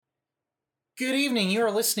Good evening. You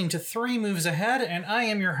are listening to Three Moves Ahead, and I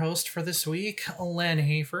am your host for this week, Len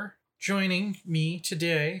Hafer. Joining me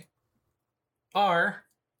today are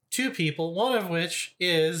two people, one of which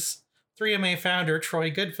is 3MA founder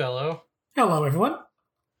Troy Goodfellow. Hello, everyone.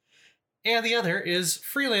 And the other is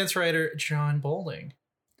freelance writer John Bowling.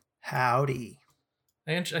 Howdy.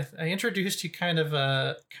 I introduced you kind of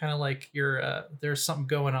like you're there's something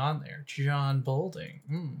going on there, John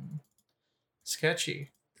Bowling.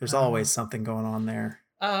 Sketchy. There's always something going on there.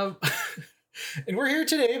 And we're here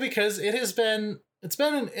today because it's been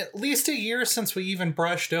at least a year since we even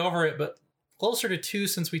brushed over it, but closer to 2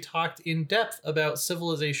 since we talked in depth about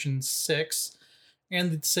Civilization 6 and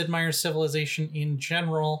the Sid Meier's Civilization in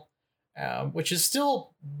general, which is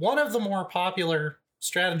still one of the more popular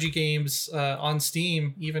strategy games on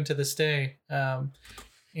Steam even to this day. And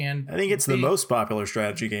I think it's the most popular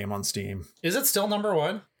strategy game on Steam. Is it still number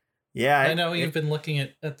one? Yeah, I know you've been looking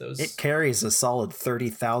at those. It carries a solid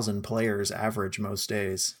 30,000 players average most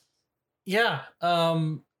days. Yeah.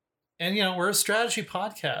 And, we're a strategy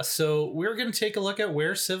podcast, so we're going to take a look at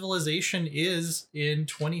where Civilization is in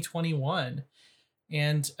 2021.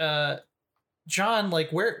 And, John,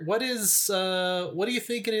 what do you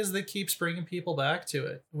think it is that keeps bringing people back to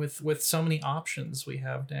it with so many options we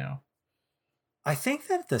have now? I think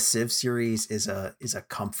that the Civ series is a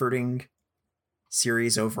comforting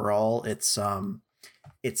series overall. It's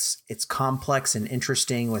complex and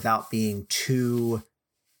interesting without being too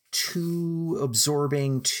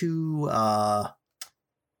absorbing, you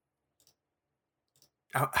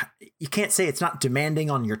can't say it's not demanding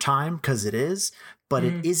on your time, because it is, but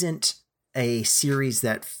it isn't a series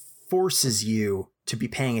that forces you to be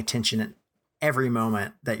paying attention at every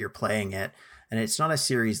moment that you're playing it. And it's not a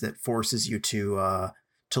series that forces you to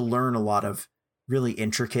learn a lot of really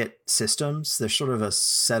intricate systems. There's sort of a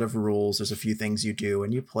set of rules. There's a few things you do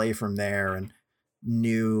and you play from there, and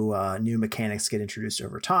new mechanics get introduced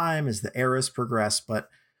over time as the eras progress. But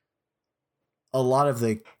a lot of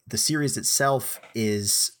the series itself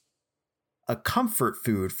is a comfort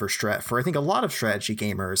food for I think a lot of strategy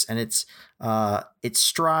gamers, and it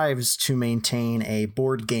strives to maintain a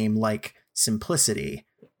board game like simplicity,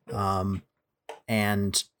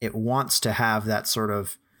 and it wants to have that sort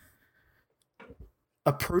of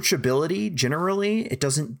approachability. Generally, I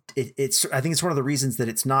think it's one of the reasons that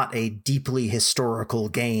it's not a deeply historical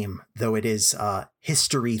game, though it is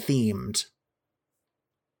history themed,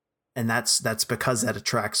 and that's because that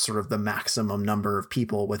attracts sort of the maximum number of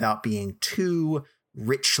people without being too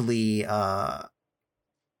richly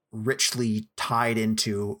tied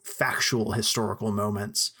into factual historical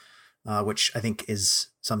moments, which I think is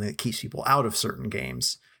something that keeps people out of certain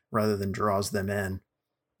games rather than draws them in.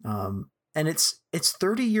 And it's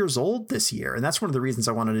 30 years old this year. And that's one of the reasons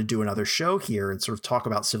I wanted to do another show here and sort of talk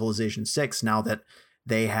about Civilization 6 now that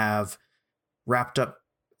they have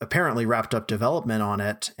apparently wrapped up development on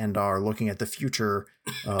it and are looking at the future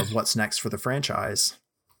of what's next for the franchise.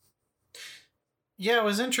 Yeah, it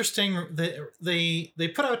was interesting that they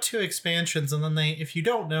put out 2 expansions, and then if you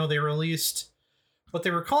don't know, they released what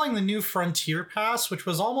they were calling the New Frontier Pass, which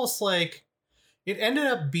was almost like, it ended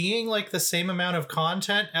up being like the same amount of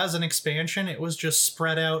content as an expansion. It was just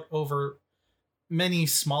spread out over many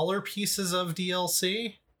smaller pieces of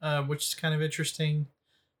DLC, which is kind of interesting,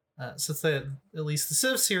 since at least the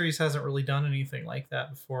Civ series hasn't really done anything like that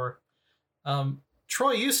before.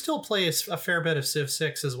 Troy, you still play a fair bit of Civ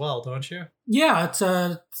 6 as well, don't you? Yeah, it's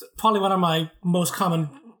probably one of my most common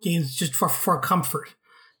games just for comfort.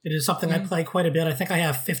 It is something I play quite a bit. I think I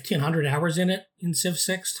have 1,500 hours in it in Civ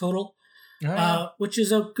 6 total. Oh, yeah. Which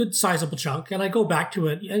is a good sizable chunk. And I go back to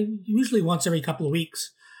it usually once every couple of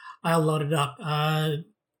weeks. I'll load it up. I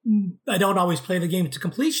don't always play the game to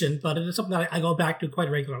completion, but it is something that I go back to quite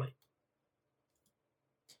regularly.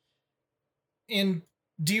 And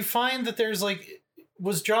do you find that there's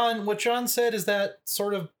what John said, is that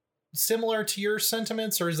sort of similar to your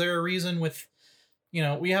sentiments, or is there a reason with,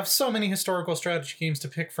 we have so many historical strategy games to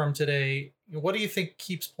pick from today. What do you think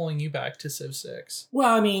keeps pulling you back to Civ 6?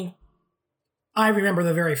 Well, I remember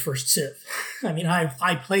the very first Civ.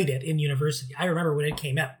 I played it in university. I remember when it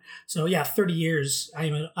came out. So yeah, 30 years. I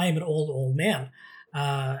am an old man.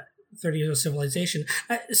 30 years of Civilization.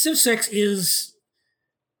 Civ 6 is.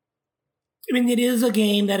 It is a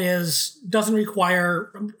game that doesn't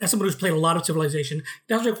require, as someone who's played a lot of Civilization,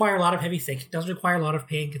 doesn't require a lot of heavy thinking. Doesn't require a lot of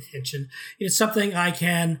paying attention. It's something I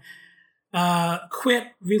can quit,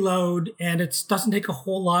 reload, and it doesn't take a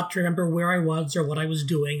whole lot to remember where I was or what I was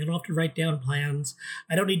doing. I don't have to write down plans.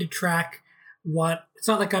 I don't need to track it's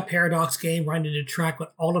not like a Paradox game where I need to track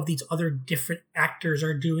what all of these other different actors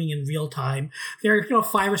are doing in real time. There are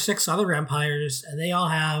 5 or 6 other empires, and they all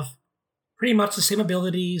have pretty much the same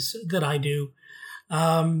abilities that I do.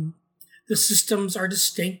 The systems are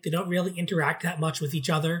distinct. They don't really interact that much with each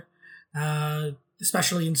other,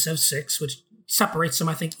 especially in Civ 6, which separates them,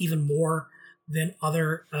 I think, even more than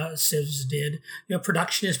other Civs did.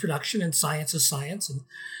 Production is production and science is science, and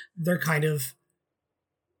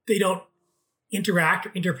they don't interact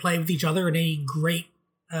or interplay with each other in any great,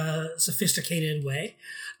 sophisticated way.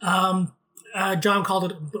 John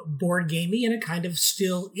called it board gamey, and it kind of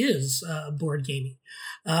still is board gamey.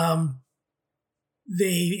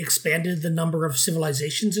 They expanded the number of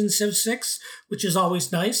civilizations in Civ 6, which is always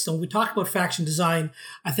nice. So when we talk about faction design,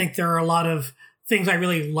 I think there are a lot of things I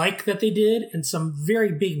really like that they did and some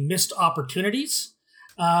very big missed opportunities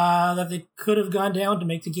that they could have gone down to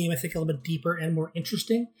make the game, I think, a little bit deeper and more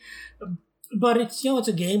interesting. But it's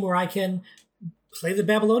a game where I can play the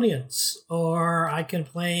Babylonians or I can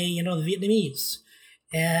play, the Vietnamese.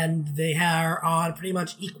 And they are on pretty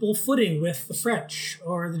much equal footing with the French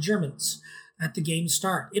or the Germans at the game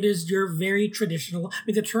start. It is your very traditional,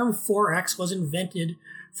 the term 4X was invented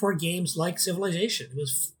for games like Civilization. It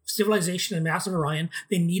was Civilization and Massive Orion.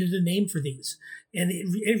 They needed a name for these. And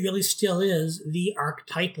it really still is the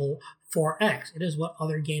archetypal 4X. It is what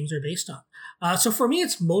other games are based on. So for me,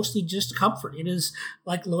 it's mostly just comfort. It is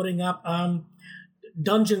like loading up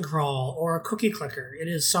Dungeon Crawl or a Cookie Clicker. It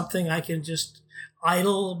is something I can just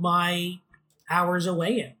idle my hours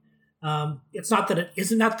away in. It's not that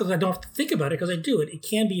I don't have to think about it, because I do it. It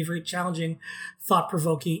can be a very challenging,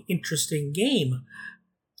 thought-provoking, interesting game.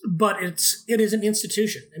 But it is an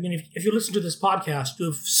institution. If you listen to this podcast, you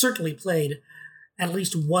have certainly played at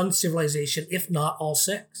least one Civilization, if not all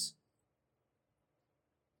 6.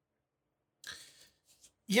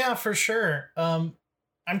 Yeah, for sure. I'm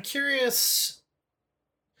curious,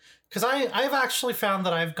 because I've actually found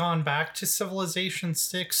that I've gone back to Civilization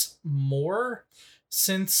 6 more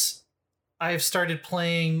since I've started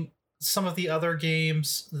playing some of the other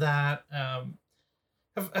games that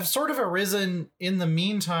have sort of arisen in the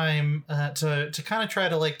meantime to kind of try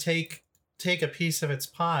to take a piece of its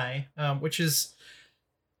pie, which is,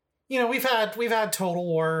 we've had Total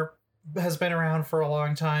War has been around for a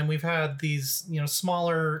long time. We've had these,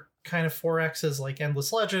 smaller kind of 4Xs like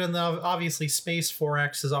Endless Legend, and obviously Space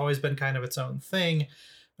 4X has always been kind of its own thing.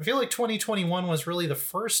 I feel like 2021 was really the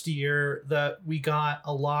first year that we got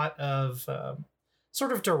a lot of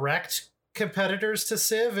sort of direct competitors to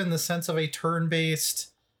Civ in the sense of a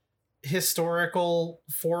turn-based historical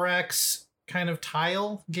 4X kind of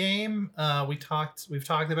tile game. We've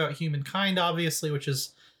talked about Humankind, obviously, which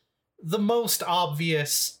is the most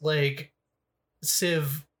obvious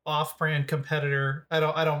Civ off-brand competitor. I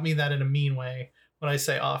don't mean that in a mean way when I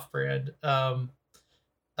say off-brand.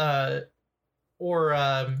 Or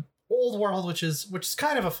Old World, which is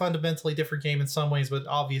kind of a fundamentally different game in some ways, but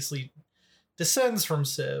obviously descends from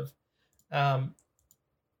Civ. And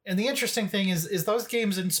the interesting thing is those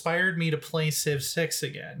games inspired me to play Civ 6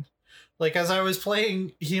 again. As I was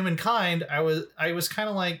playing Humankind, I was kind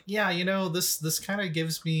of like, yeah, this kind of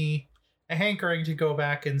gives me a hankering to go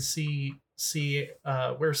back and see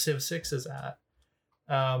where Civ 6 is at,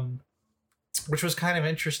 which was kind of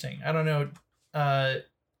interesting. I don't know,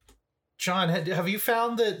 John, have you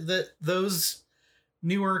found that those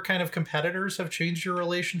newer kind of competitors have changed your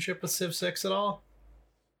relationship with Civ 6 at all?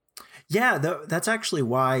 Yeah, that's actually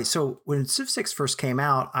why. So when Civ 6 first came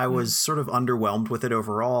out, I was sort of underwhelmed with it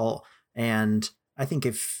overall. And I think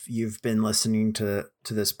if you've been listening to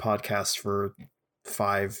this podcast for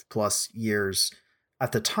 5+ years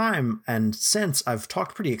at the time and since, I've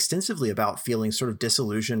talked pretty extensively about feeling sort of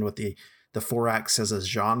disillusioned with the 4X as a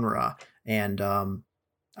genre. And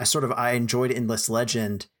I enjoyed Endless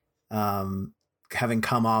Legend, having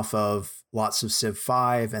come off of lots of Civ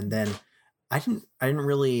 5, and then I didn't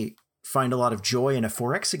really find a lot of joy in a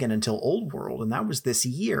 4X again until Old World, and that was this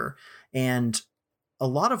year. And a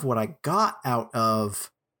lot of what I got out of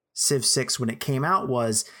Civ 6 when it came out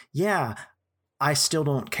was, yeah, I still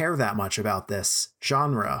don't care that much about this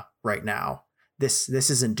genre right now. This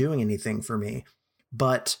isn't doing anything for me.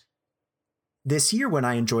 But this year when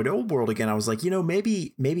I enjoyed Old World again, I was like,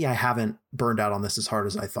 maybe I haven't burned out on this as hard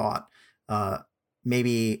as I thought.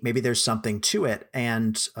 Maybe there's something to it.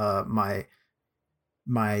 And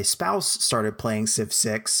my spouse started playing Civ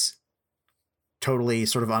 6 totally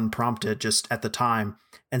sort of unprompted just at the time.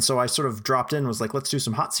 And so I sort of dropped in and was like, let's do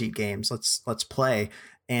some hot seat games. Let's play.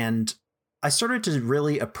 And I started to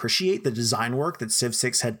really appreciate the design work that Civ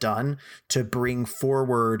 6 had done to bring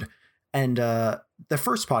forward And the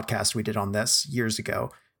first podcast we did on this years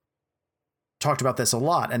ago talked about this a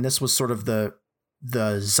lot. And this was sort of the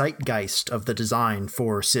zeitgeist of the design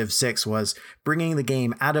for Civ 6 was bringing the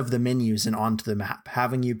game out of the menus and onto the map,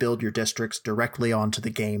 having you build your districts directly onto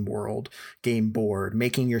the game world, game board,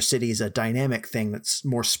 making your cities a dynamic thing that's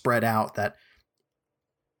more spread out, that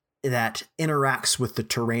interacts with the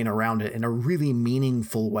terrain around it in a really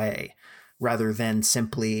meaningful way, rather than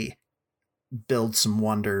simply build some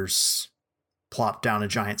wonders, plop down a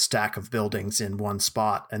giant stack of buildings in one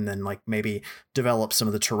spot, and then like maybe develop some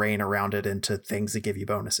of the terrain around it into things that give you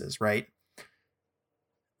bonuses, right?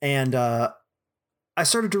 And I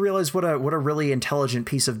started to realize what a really intelligent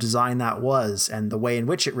piece of design that was, and the way in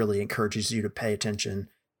which it really encourages you to pay attention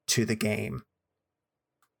to the game.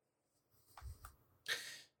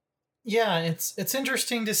 Yeah, it's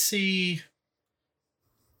interesting to see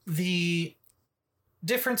the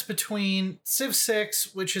difference between Civ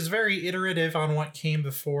 6, which is very iterative on what came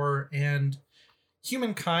before, and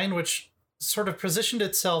Humankind, which sort of positioned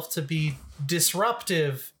itself to be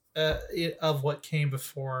disruptive of what came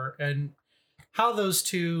before, and how those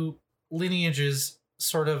two lineages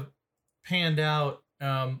sort of panned out.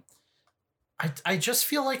 I just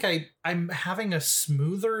feel like I'm having a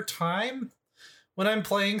smoother time when I'm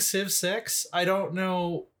playing Civ 6. I don't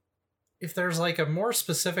know if there's like a more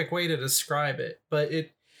specific way to describe it, but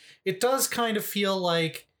it does kind of feel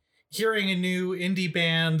like hearing a new indie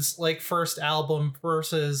band's like first album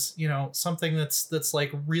versus, you know, something that's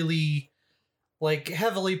like really like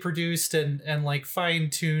heavily produced and like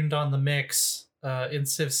fine-tuned on the mix in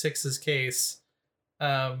Civ 6's case,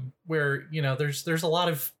 where, you know, there's a lot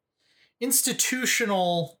of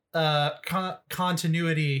institutional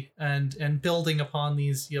continuity and building upon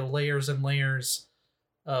these, you know, layers and layers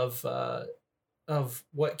of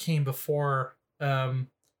what came before, in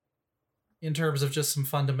terms of just some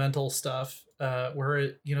fundamental stuff, where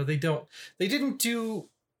it, you know, they didn't do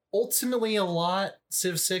ultimately a lot.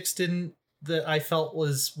 Civ 6 didn't, that I felt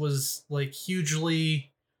was like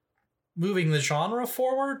hugely moving the genre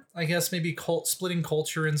forward. I guess maybe splitting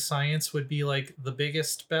culture and science would be like the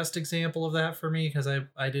best example of that for me, because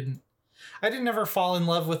I didn't ever fall in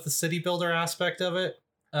love with the city builder aspect of it.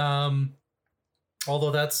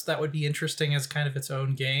 Although that would be interesting as kind of its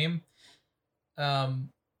own game. I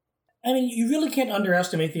mean, you really can't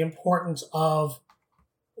underestimate the importance of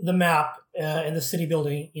the map and the city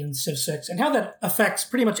building in Civ 6 and how that affects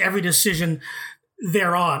pretty much every decision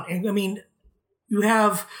thereon. And I mean, you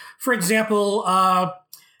have, for example,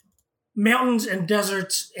 mountains and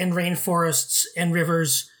deserts and rainforests and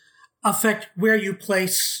rivers affect where you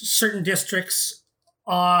place certain districts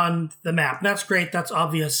on the map. That's great. That's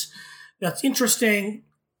obvious. That's interesting.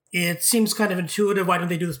 It seems kind of intuitive. Why didn't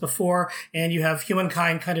they do this before? And you have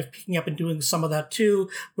Humankind kind of picking up and doing some of that too,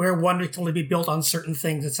 where wonders can only be built on certain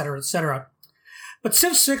things, et cetera, et cetera. But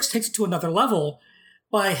Civ 6 takes it to another level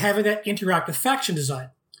by having that interactive faction design.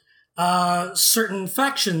 Certain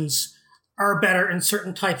factions are better in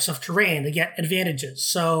certain types of terrain. They get advantages.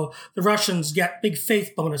 So the Russians get big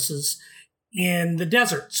faith bonuses in the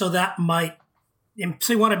desert. So that might,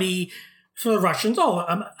 so you want to be, for the Russians,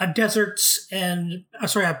 a deserts and,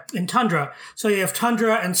 in tundra. So you have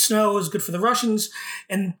tundra and snow is good for the Russians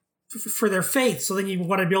and for their faith. So then you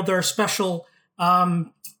want to build their special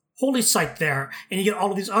holy site there, and you get all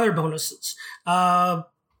of these other bonuses.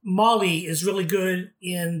 Mali is really good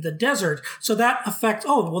in the desert. So that affects,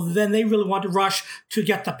 then they really want to rush to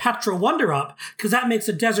get the Petro Wonder up, because that makes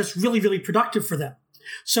the deserts really, really productive for them.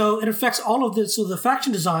 So it affects all of this. So the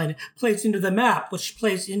faction design plays into the map, which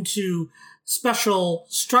plays into special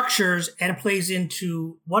structures and plays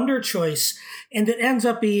into wonder choice. And it ends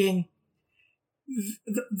up being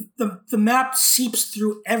the map seeps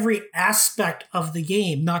through every aspect of the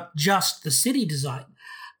game, not just the city design.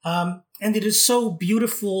 And it is so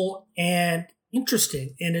beautiful and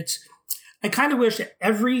interesting. And I kind of wish that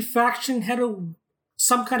every faction had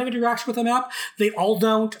some kind of interaction with the map. They all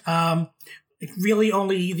don't. Really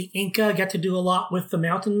only the Inca get to do a lot with the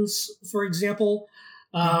mountains, for example.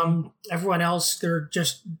 Everyone else, they're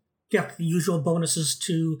just get the usual bonuses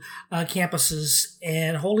to campuses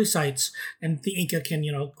and holy sites. And the Inca can,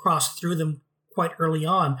 cross through them quite early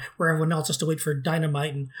on, where everyone else has to wait for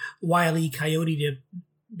Dynamite and Wile E. Coyote to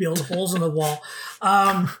build holes in the wall.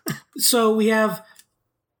 So we have,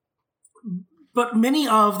 but many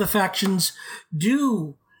of the factions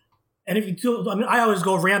do. And if you do, I always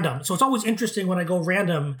go random. So it's always interesting when I go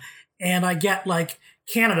random and I get like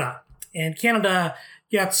Canada, and Canada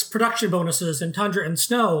gets production bonuses in tundra and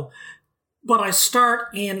snow. But I start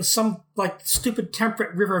in some like stupid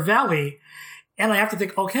temperate river valley, and I have to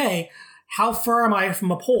think, okay, how far am I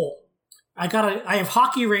from a pole? I have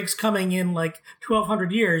hockey rinks coming in like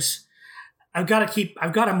 1,200 years. I've got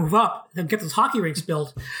to move up and get those hockey rinks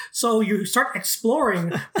built. So you start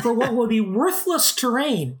exploring for what would be worthless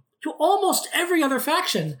terrain to almost every other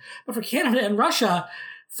faction. But for Canada and Russia,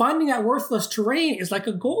 finding that worthless terrain is like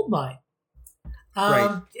a gold mine.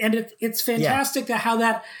 Right. And it's fantastic that how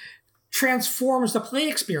that transforms the play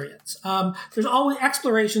experience. There's always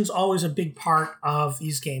exploration's always a big part of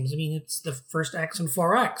these games. I mean, it's the first X and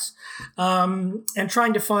 4X, and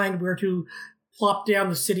trying to find where to plop down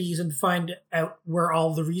the cities and find out where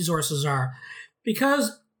all the resources are,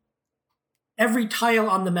 because every tile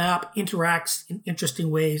on the map interacts in interesting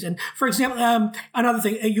ways. And for example, another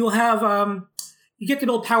thing, you'll have you get to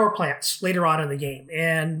build power plants later on in the game,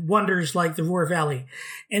 and wonders like the Ruhr Valley,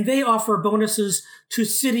 and they offer bonuses to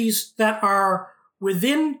cities that are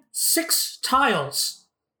within 6 tiles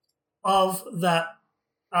of that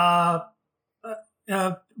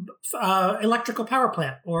electrical power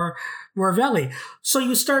plant or Ruhr Valley. So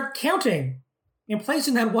you start counting and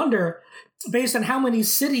placing that wonder based on how many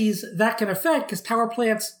cities that can affect, because power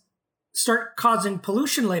plants start causing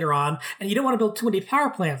pollution later on, and you don't want to build too many power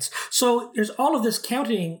plants. So there's all of this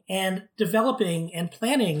counting and developing and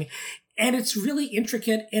planning, and it's really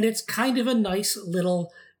intricate, and it's kind of a nice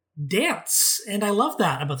little dance, and I love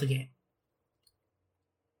that about the game.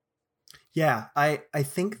 Yeah, I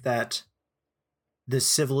think that the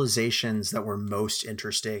civilizations that were most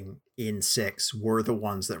interesting in 6 were the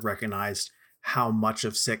ones that recognized how much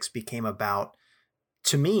of 6 became about,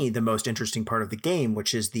 to me, the most interesting part of the game,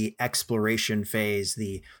 which is the exploration phase,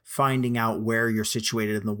 the finding out where you're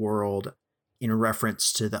situated in the world in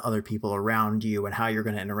reference to the other people around you and how you're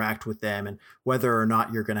going to interact with them, and whether or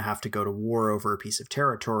not you're going to have to go to war over a piece of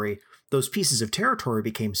territory. Those pieces of territory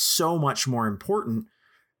became so much more important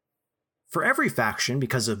for every faction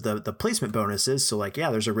because of the placement bonuses. So like, yeah,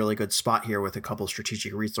 there's a really good spot here with a couple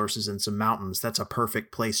strategic resources and some mountains. That's a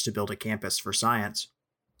perfect place to build a campus for science.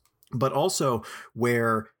 But also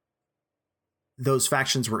where those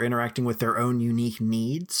factions were interacting with their own unique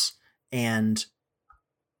needs. And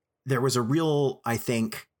there was a real, I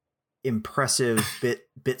think, impressive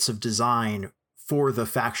bits of design for the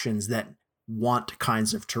factions that want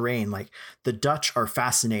kinds of terrain. Like the Dutch are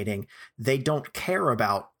fascinating. They don't care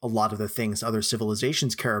about a lot of the things other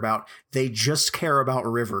civilizations care about. They just care about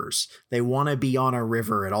rivers. They want to be on a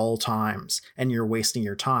river at all times, and you're wasting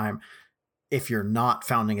your time if you're not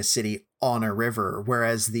founding a city on a river.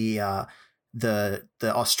 Whereas the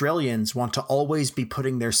Australians want to always be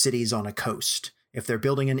putting their cities on a coast. If they're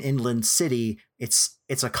building an inland city, it's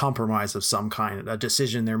a compromise of some kind, a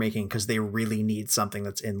decision they're making because they really need something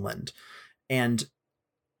that's inland. And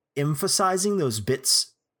emphasizing those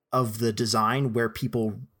bits of the design where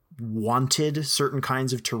people wanted certain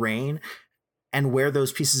kinds of terrain and where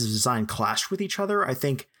those pieces of design clashed with each other, I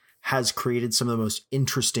think has created some of the most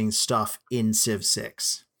interesting stuff in Civ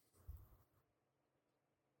 6.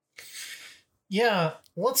 Yeah,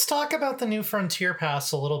 let's talk about the new Frontier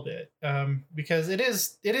Pass a little bit, because it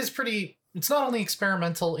is pretty. It's not only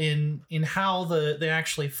experimental in how they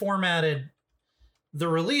actually formatted the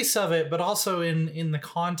release of it, but also in the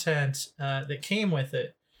content that came with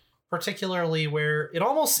it, particularly where it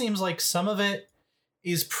almost seems like some of it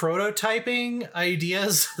is prototyping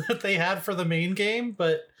ideas that they had for the main game,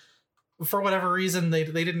 but for whatever reason they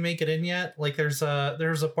didn't make it in yet. Like there's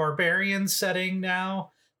a barbarian setting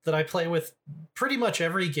now that I play with pretty much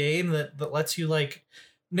every game that lets you like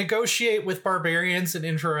negotiate with barbarians and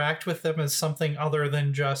interact with them as something other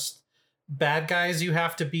than just bad guys you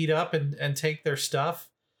have to beat up and take their stuff,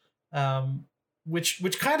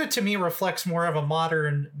 which kind of to me reflects more of a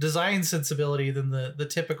modern design sensibility than the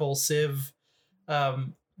typical Civ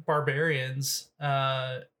barbarians.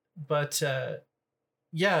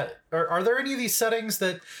 Yeah, are there any of these settings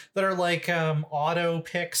that are like auto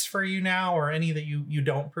picks for you now, or any that you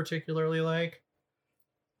don't particularly like?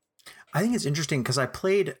 I think it's interesting because I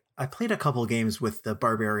played a couple games with the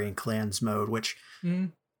Barbarian Clans mode, which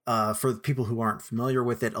for the people who aren't familiar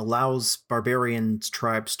with it, allows barbarian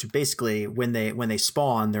tribes to basically, when they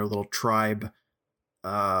spawn, their little tribe,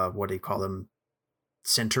 what do you call them?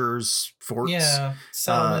 Centers, forts,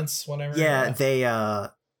 settlements, whatever. Yeah,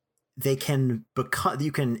 they can become.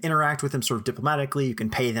 You can interact with them sort of diplomatically. You can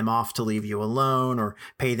pay them off to leave you alone, or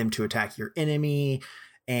pay them to attack your enemy,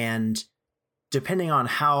 and depending on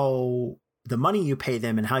how the money you pay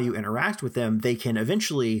them and how you interact with them, they can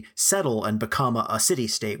eventually settle and become a city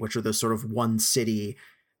state, which are those sort of one city,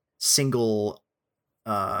 single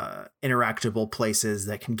interactable places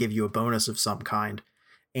that can give you a bonus of some kind.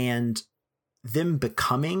 And them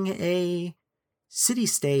becoming a city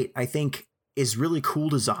state, I think, is really cool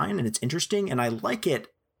design and it's interesting, and I like it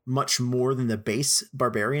much more than the base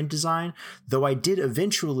barbarian design, though I did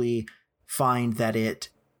eventually find that it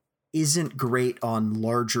isn't great on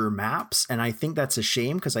larger maps, and I think that's a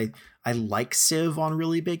shame because I like Civ on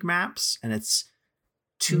really big maps, and it's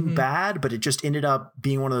too bad, but it just ended up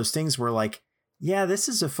being one of those things where like, yeah, this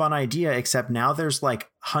is a fun idea, except now there's like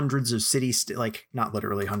hundreds of like not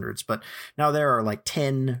literally hundreds, but now there are like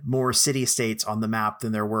 10 more city states on the map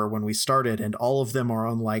than there were when we started, and all of them are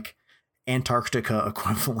on like Antarctica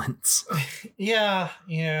equivalents. Yeah.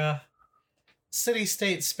 City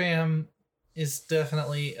state spam is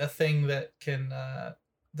definitely a thing that can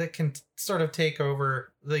sort of take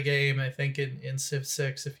over the game, I think, in Civ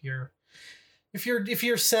 6 if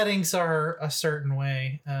your settings are a certain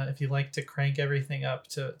way, if you like to crank everything up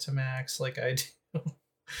to max like I do.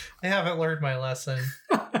 I haven't learned my lesson.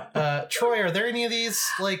 Troy, are there any of these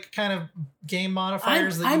like kind of game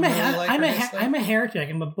modifiers that you really like? I'm a heretic.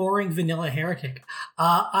 I'm a boring vanilla heretic.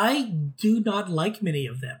 I do not like many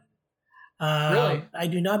of them. Really? I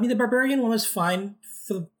do not. I mean, the barbarian one was fine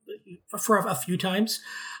for a few times,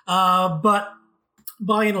 but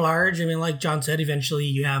by and large, I mean, like John said, eventually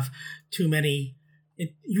you have too many.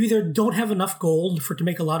 You either don't have enough gold to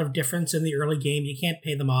make a lot of difference in the early game. You can't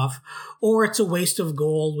pay them off, or it's a waste of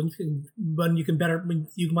gold when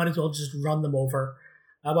you might as well just run them over.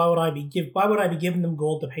 Why would I be giving them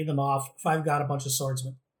gold to pay them off if I've got a bunch of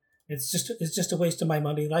swordsmen? It's just a waste of my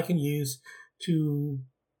money that I can use to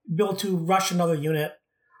build to rush another unit,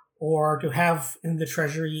 or to have in the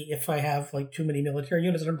treasury if I have like too many military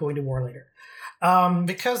units and I'm going to war later.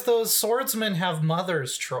 Because those swordsmen have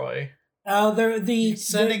mothers, Troy.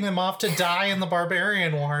 Sending them off to die in the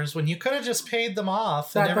barbarian wars when you could have just paid them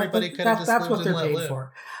off and everybody could have just that's lived what they're and let paid live.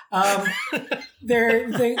 for.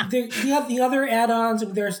 You have the other add-ons.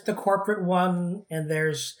 There's the corporate one and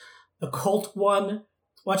there's the cult one,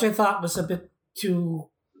 which I thought was a bit too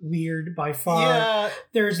weird by far. Yeah.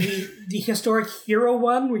 There's the historic hero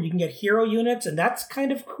one where you can get hero units, and that's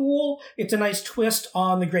kind of cool. It's a nice twist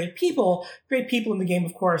on the great people. Great people in the game,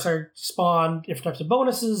 of course, are spawn different types of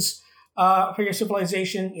bonuses for your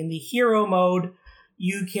civilization. In the hero mode,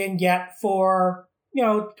 you can get for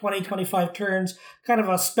 20, 25 turns kind of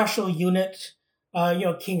a special unit,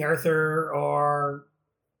 King Arthur or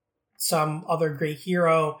some other great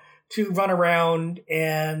hero to run around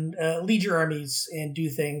and lead your armies and do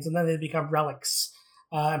things, and then they become relics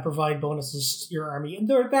and provide bonuses to your army. And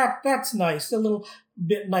that's nice, a little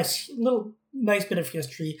nice bit of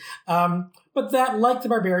history. But that, like the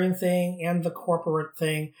barbarian thing and the corporate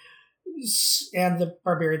thing and the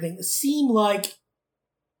barbarian thing, seem like,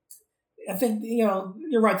 I think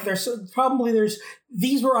you're right.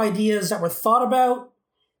 These were ideas that were thought about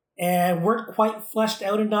and weren't quite fleshed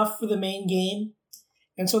out enough for the main game.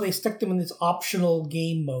 And so they stuck them in this optional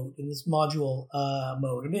game mode, in this module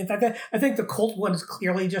mode. I mean, in fact, I think the cult one is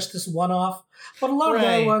clearly just this one-off, but a lot of the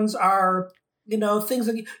other ones are, things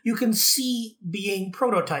that you can see being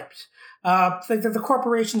prototyped. Like the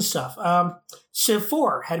corporation stuff. Civ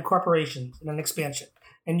 4 had corporations in an expansion,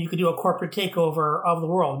 and you could do a corporate takeover of the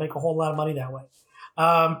world, make a whole lot of money that way.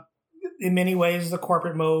 In many ways, the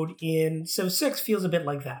corporate mode in Civ 6 feels a bit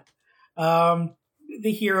like that.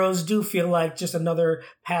 The heroes do feel like just another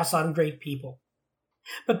pass on great people.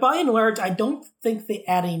 But by and large, I don't think they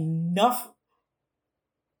add enough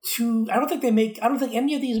I don't think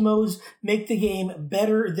any of these modes make the game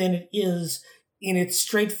better than it is in its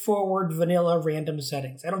straightforward vanilla random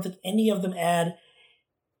settings. I don't think any of them add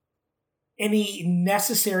any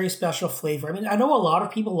necessary special flavor. I mean, I know a lot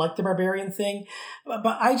of people like the barbarian thing,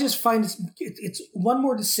 but I just find it's one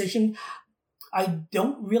more decision I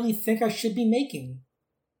don't really think I should be making.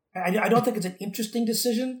 I don't think it's an interesting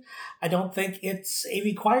decision. I don't think it's a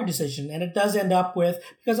required decision. And it does end up with,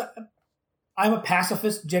 because I'm a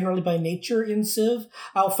pacifist generally by nature in Civ,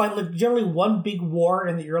 I'll fight like generally one big war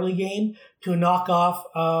in the early game to knock off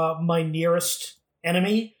my nearest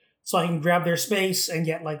enemy so I can grab their space and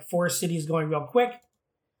get like 4 cities going real quick.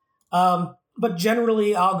 But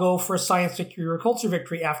generally I'll go for a science victory or a culture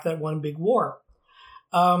victory after that one big war.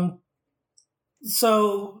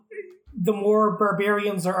 So the more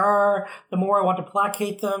barbarians there are, the more I want to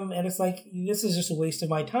placate them. And it's like, this is just a waste of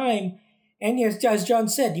my time. And as John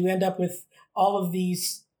said, you end up with all of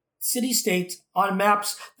these city-states on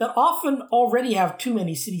maps that often already have too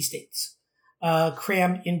many city-states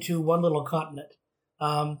crammed into one little continent.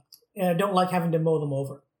 And I don't like having to mow them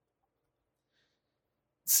over.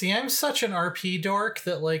 See, I'm such an RP dork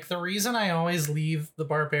that like the reason I always leave the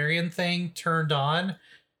barbarian thing turned on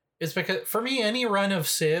is because for me, any run of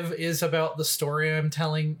Civ is about the story I'm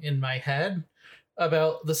telling in my head.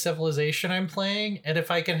 about the civilization I'm playing, and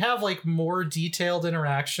if I can have like more detailed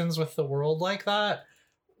interactions with the world like that,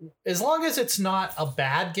 as long as it's not a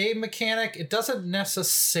bad game mechanic, it doesn't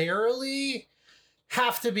necessarily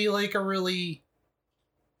have to be like a really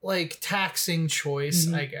like taxing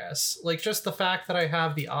choice, I guess. Like just the fact that I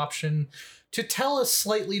have the option to tell a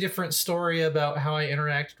slightly different story about how I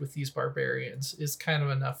interacted with these barbarians is kind of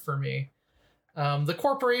enough for me. The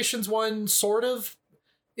corporations one sort of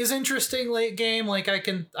is interesting late game. Like I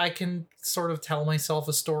can sort of tell myself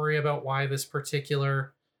a story about why this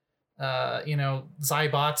particular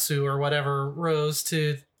Zaibatsu or whatever rose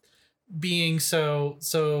to being so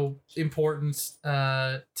important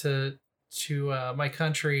to my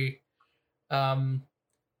country.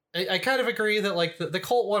 I kind of agree that like the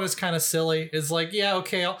cult one is kind of silly. It's like, yeah,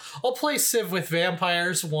 okay, I'll play Civ with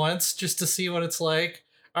vampires once just to see what it's like.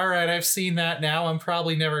 All right, I've seen that now. I'm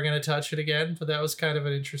probably never going to touch it again, but that was kind of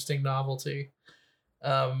an interesting novelty.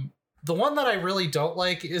 The one that I really don't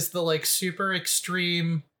like is the like super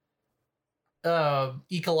extreme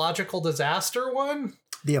ecological disaster one.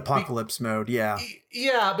 The apocalypse mode, yeah.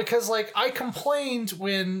 Yeah, because like I complained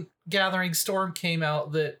when Gathering Storm came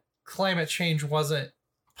out that climate change wasn't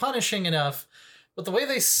punishing enough, but the way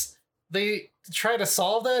they try to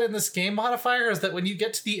solve that in this game modifier is that when you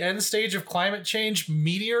get to the end stage of climate change,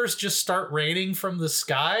 meteors just start raining from the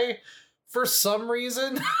sky for some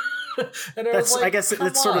reason. And I guess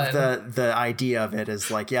that's sort of the idea of it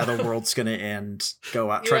is like, yeah, the world's gonna end,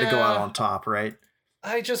 try to go out on top, right?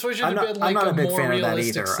 I just wish it had been like a more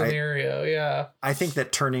realistic scenario. Yeah. I think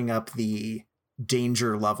that turning up the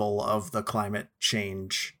danger level of the climate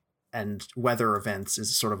change and weather events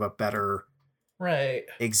is sort of a better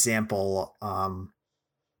example. And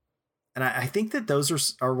I think that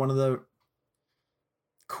those are one of the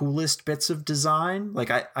coolest bits of design. Like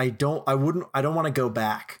I don't want to go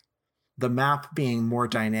back. The map being more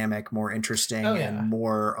dynamic, more interesting, and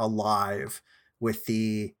more alive with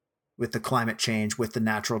the climate change, with the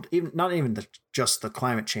natural, just the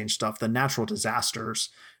climate change stuff, the natural disasters,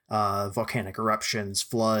 volcanic eruptions,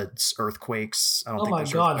 floods, earthquakes. I don't think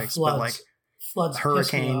there's earthquakes, floods. But like floods,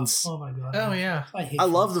 hurricanes. Oh my god. Oh yeah. I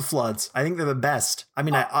love the floods. I think they're the best. I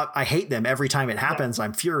mean, I hate them every time it happens.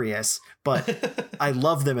 I'm furious, but I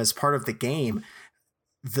love them as part of the game.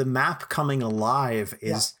 The map coming alive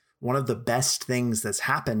is one of the best things that's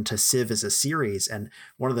happened to Civ as a series, and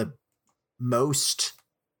one of the most,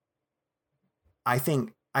 I'm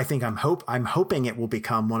hoping it will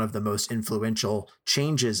become one of the most influential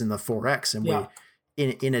changes in the 4X. And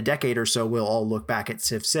in a decade or so, we'll all look back at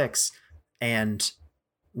Civ 6 and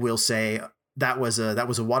we'll say that was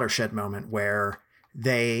a watershed moment where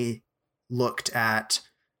they looked at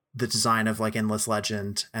the design of like Endless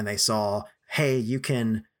Legend and they saw, hey, you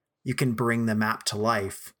can bring the map to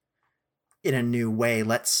life in a new way.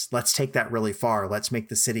 Let's take that really far. Let's make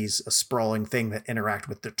the cities a sprawling thing that interact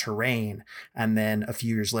with the terrain. And then a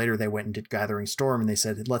few years later, they went and did Gathering Storm and they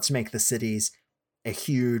said, let's make the cities a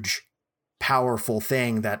huge, powerful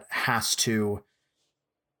thing that has to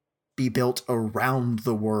be built around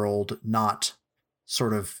the world, not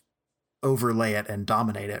sort of overlay it and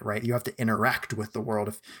dominate it, right? You have to interact with the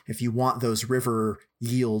world. If you want those river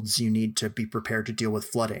yields, you need to be prepared to deal with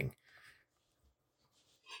flooding.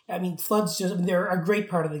 I mean, floods they're a great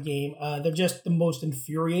part of the game. They're just the most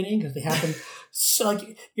infuriating because they happen so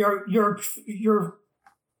like you're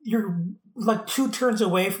like 2 turns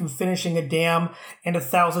away from finishing a dam and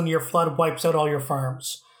 1,000-year flood wipes out all your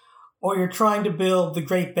farms. Or you're trying to build the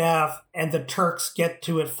Great Bath and the Turks get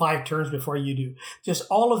to it 5 turns before you do. Just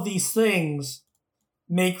all of these things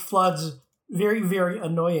make floods very, very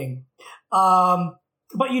annoying.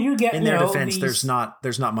 But you do get, in their defense, there's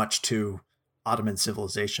not much to Ottoman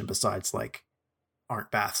civilization besides like,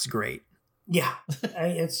 aren't baths great? Yeah,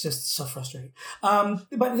 it's just so frustrating.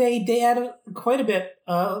 But they add quite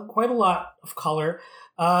a lot of color.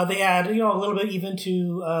 They add a little bit even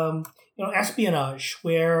to espionage,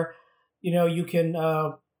 where you can.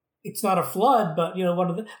 It's not a flood, but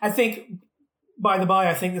I think. By the by,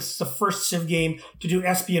 I think this is the first Civ game to do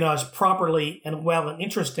espionage properly and well and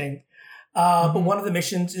interesting. But one of the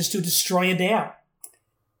missions is to destroy a dam.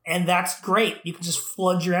 And that's great. You can just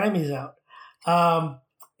flood your enemies out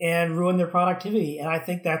and ruin their productivity. And I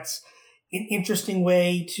think that's an interesting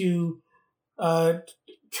way to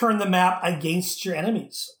turn the map against your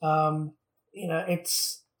enemies.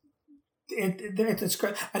 It's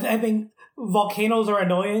great. I think volcanoes are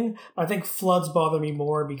annoying, but I think floods bother me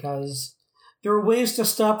more because there are ways to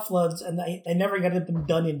stop floods, and I never get them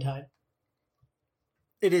done in time.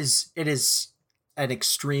 It is an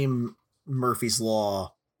extreme Murphy's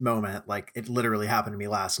Law moment. Like, it literally happened to me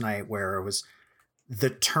last night where the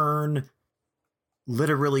turn,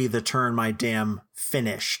 literally the turn my dam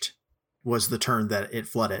finished was the turn that it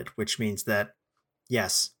flooded, which means that,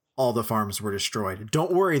 yes, all the farms were destroyed.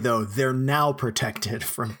 Don't worry, though. They're now protected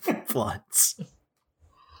from floods.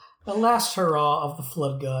 The last hurrah of the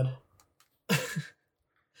flood god.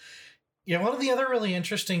 Yeah, one of the other really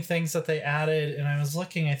interesting things that they added, and I was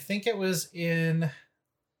looking, I think it was in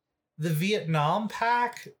the Vietnam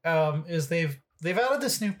pack, is they've added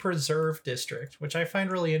this new preserve district, which I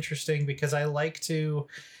find really interesting because I like to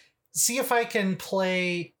see if I can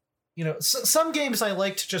play, you know, some games I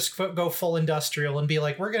like to just go full industrial and be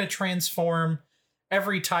like, we're going to transform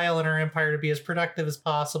every tile in our empire to be as productive as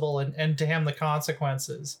possible and damn the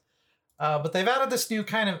consequences. But they've added this new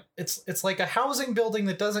kind of, it's like a housing building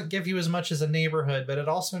that doesn't give you as much as a neighborhood, but it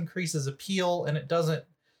also increases appeal and it doesn't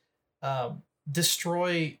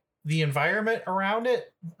destroy the environment around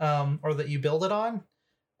it, or that you build it on.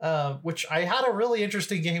 Which I had a really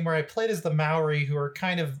interesting game where I played as the Maori, who are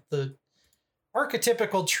kind of the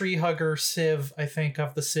archetypical tree hugger Civ, I think,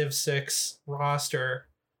 of the Civ 6 roster.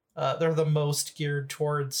 They're the most geared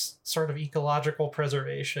towards sort of ecological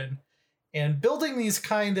preservation. And building these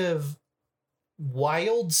kind of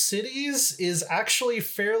wild cities is actually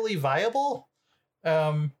fairly viable,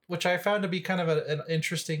 which I found to be kind of an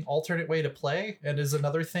interesting alternate way to play, and is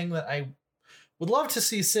another thing that I would love to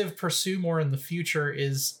see Civ pursue more in the future,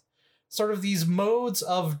 is sort of these modes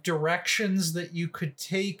of directions that you could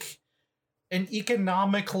take an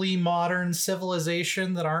economically modern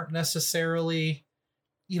civilization that aren't necessarily,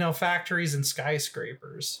 you know, factories and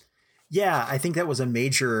skyscrapers. Yeah, I think that was a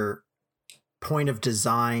major point of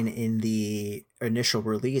design in the initial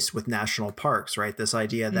release with national parks, right? This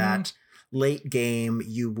idea that late game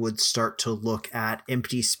you would start to look at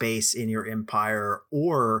empty space in your empire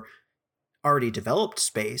or already developed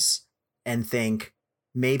space and think,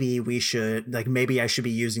 maybe I should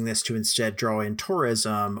be using this to instead draw in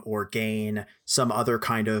tourism or gain some other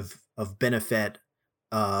kind of benefit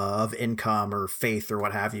of income or faith or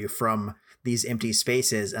what have you from these empty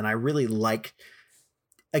spaces. And I really like,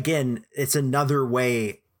 again, it's another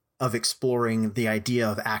way of exploring the idea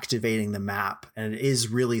of activating the map. And it is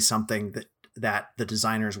really something that the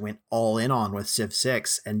designers went all in on with Civ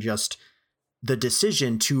 6, and just the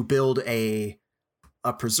decision to build a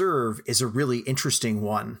preserve is a really interesting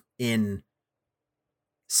one in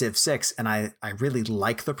Civ 6. And I really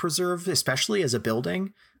like the preserve, especially as a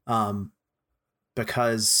building,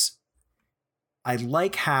 because I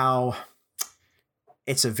like how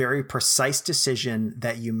it's a very precise decision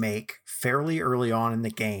that you make fairly early on in the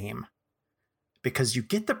game, because you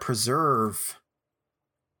get the preserve.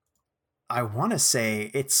 I want to say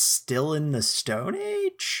it's still in the Stone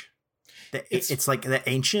Age. It's like the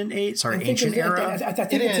ancient age, ancient era. I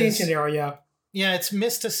think it's ancient era, yeah. Yeah, it's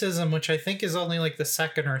mysticism, which I think is only like the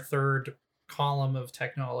second or third column of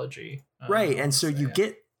technology. Right, and so you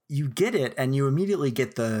get it, and you immediately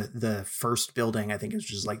get the first building. I think it's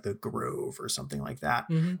just like the Grove or something like that.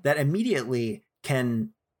 Mm-hmm. That immediately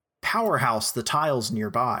can powerhouse the tiles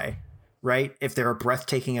nearby. Right, if there are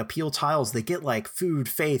breathtaking appeal tiles, they get like food,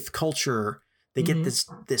 faith, culture. They get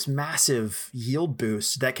this massive yield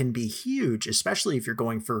boost that can be huge, especially if you're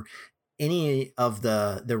going for any of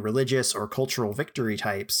the religious or cultural victory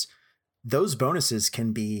types. Those bonuses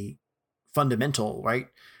can be fundamental, right?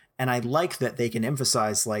 And I like that they can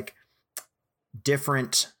emphasize like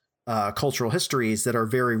different cultural histories that are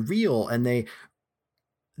very real, and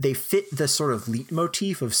they fit the sort of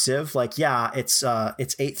leitmotif of Civ. Like, yeah, it's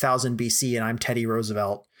 8,000 BC and I'm Teddy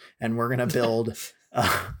Roosevelt, and we're going to build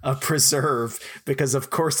a preserve because of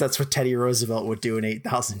course that's what Teddy Roosevelt would do in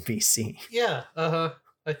 8,000 BC. Yeah.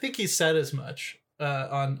 I think he said as much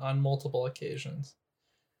on multiple occasions.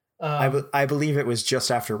 I believe it was just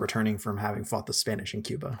after returning from having fought the Spanish in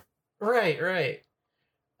Cuba. Right.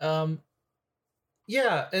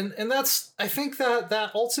 Yeah, and that's, I think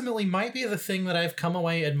that ultimately might be the thing that I've come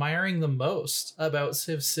away admiring the most about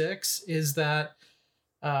Civ 6 is that,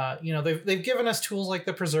 they've given us tools like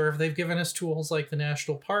the Preserve, they've given us tools like the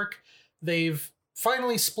National Park, they've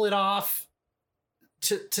finally split off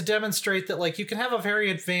to demonstrate that like you can have a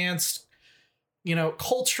very advanced,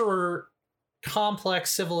 culture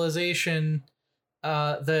complex civilization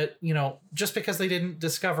that, just because they didn't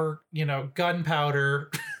discover,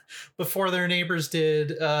 gunpowder before their neighbors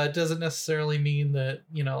did, doesn't necessarily mean that,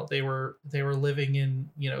 they were living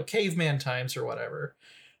in, caveman times or whatever.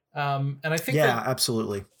 And I think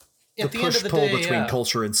absolutely. The push-pull between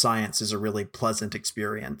culture and science is a really pleasant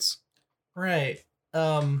experience. Right.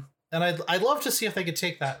 And I'd love to see if they could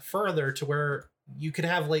take that further to where you could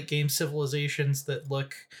have late game civilizations that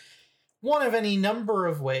look one of any number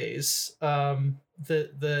of ways.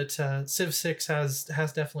 that Civ 6 has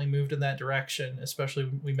definitely moved in that direction, especially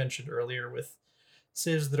we mentioned earlier with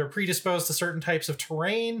civs that are predisposed to certain types of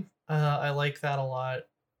terrain. I like that a lot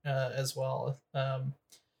as well.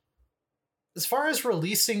 As far as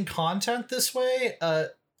releasing content this way,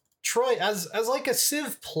 Troy, as like a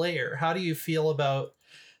Civ player, how do you feel about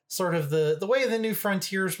sort of the way the New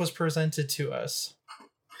Frontiers was presented to us?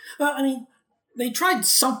 Well, I mean, they tried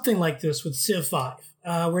something like this with Civ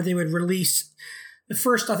 5, where they would release the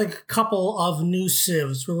first, I think, couple of new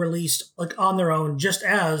civs were released like on their own, just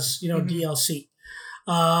as DLC.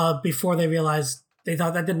 Before they realized they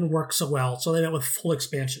thought that didn't work so well, so they went with full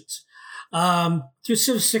expansions. Through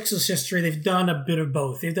Civ 6's history, they've done a bit of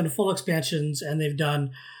both. They've done full expansions and they've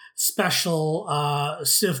done special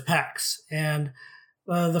Civ packs. And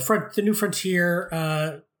the New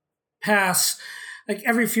Frontier pass, like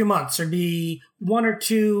every few months, there'd be 1 or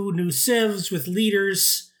 2 new civs with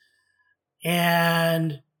leaders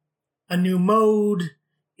and a new mode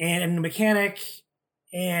and a new mechanic.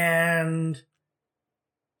 And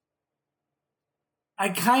I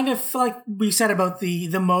kind of feel like we said about the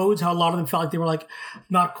modes, how a lot of them felt like they were like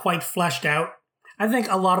not quite fleshed out. I think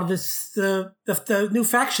a lot of this, the new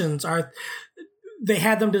factions they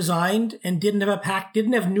had them designed and didn't have a pack,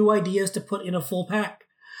 didn't have new ideas to put in a full pack.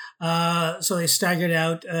 So they staggered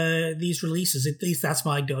out these releases. At least that's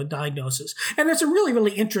my diagnosis. And there's some really,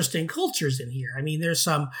 really interesting cultures in here. I mean, there's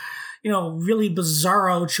some, really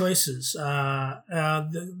bizarro choices.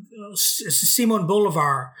 Simon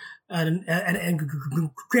Bolivar and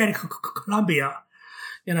Gran Colombia.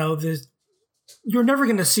 You're never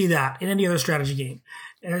going to see that in any other strategy game.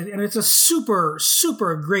 And it's a super,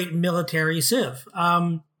 super great military civ.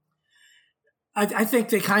 I think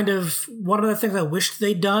they one of the things I wished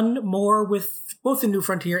they'd done more with both the New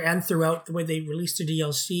Frontier and throughout the way they released the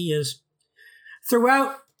DLC is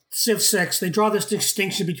throughout Civ 6, they draw this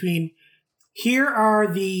distinction between here are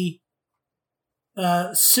the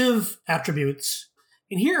Civ attributes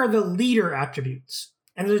and here are the leader attributes.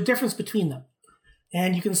 And there's a difference between them.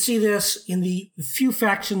 And you can see this in the few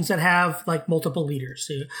factions that have like multiple leaders.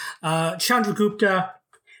 So, Chandragupta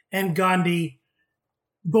and Gandhi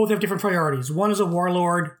both have different priorities. One is a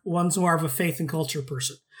warlord, one's more of a faith and culture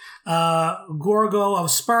person. Gorgo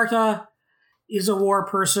of Sparta is a war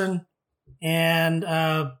person, and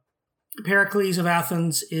Pericles of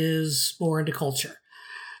Athens is more into culture.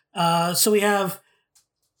 So we have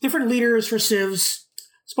different leaders for civs,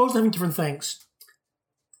 supposed to having different things.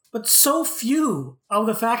 But so few of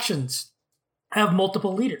the factions have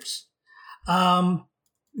multiple leaders.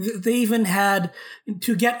 They even had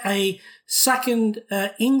to get a second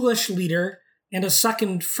English leader and a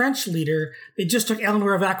second French leader. They just took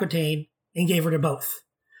Eleanor of Aquitaine and gave her to both.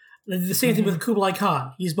 The same thing with Kublai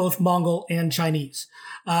Khan. He's both Mongol and Chinese,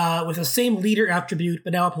 with the same leader attribute,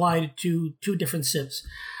 but now applied to 2 different civs.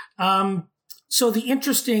 So the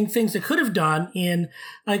interesting things they could have done in,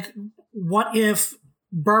 like, what if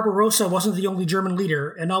Barbarossa wasn't the only German leader,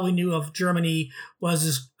 and all we knew of Germany was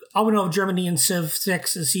this. All we know of Germany in Civ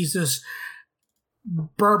 6 is he's this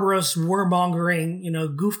barbarous, warmongering,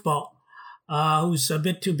 goofball who's a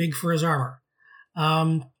bit too big for his armor.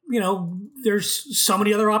 There's so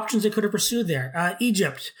many other options they could have pursued there.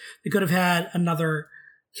 Egypt, they could have had another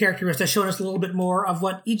characterist that showed us a little bit more of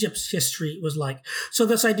what Egypt's history was like. So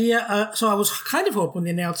this idea, so I was kind of hoping when they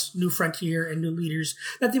announced New Frontier and new leaders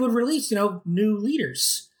that they would release, new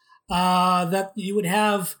leaders, that you would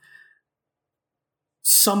have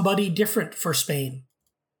somebody different for Spain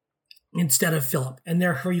instead of Philip. And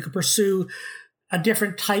therefore you could pursue a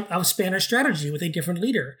different type of Spanish strategy with a different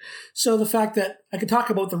leader. So the fact that I could talk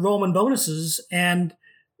about the Roman bonuses, and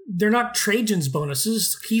they're not Trajan's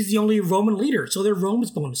bonuses. He's the only Roman leader. So they're Rome's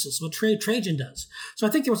bonuses, what Trajan does. So I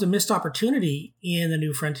think there was a missed opportunity in the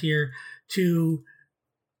New Frontier to,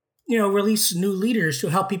 release new leaders to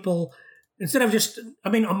help people. Instead of just,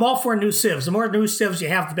 I'm all for new civs. The more new civs you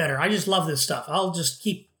have, the better. I just love this stuff. I'll just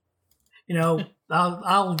keep,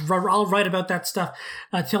 I'll write about that stuff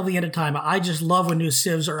till the end of time. I just love when new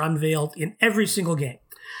civs are unveiled in every single game,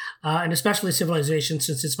 and especially Civilization,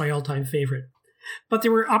 since it's my all-time favorite. But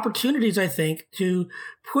there were opportunities, I think, to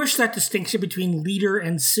push that distinction between leader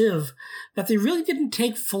and civ that they really didn't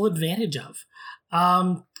take full advantage of.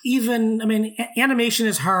 Animation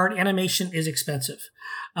is hard. Animation is expensive.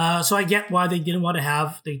 So I get why they didn't want to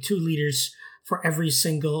have the 2 leaders for every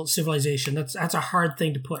single civilization. That's a hard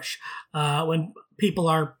thing to push. When people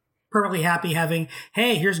are perfectly happy having,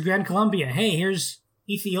 hey, here's Gran Colombia. Hey, here's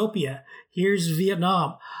Ethiopia. Here's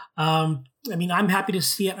Vietnam. I'm happy to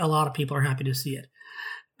see it. A lot of people are happy to see it.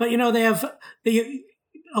 But, a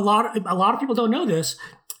lot of people don't know this,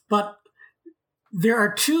 but there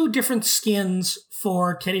are 2 different skins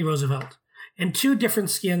for Teddy Roosevelt and 2 different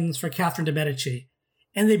skins for Catherine de Medici,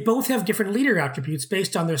 and they both have different leader attributes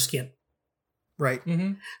based on their skin. Right.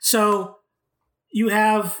 Mm-hmm. So you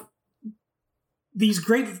have these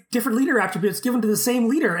great different leader attributes given to the same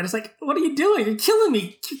leader, and it's like, what are you doing? You're killing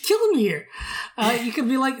me. You're killing me here. You could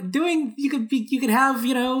be like you could have,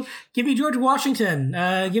 give me George Washington,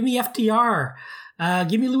 give me FDR,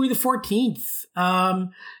 give me Louis XIV.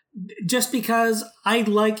 Just because I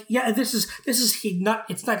like, it's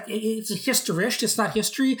a historist, it's not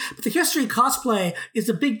history, but the history cosplay is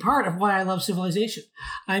a big part of why I love Civilization.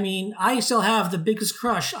 I mean, I still have the biggest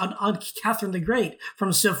crush on Catherine the Great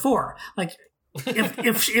from Civ 4. Like,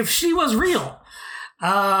 if she was real,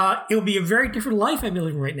 it would be a very different life I'm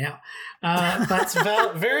living right now. That's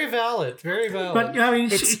very valid, very valid. But I mean,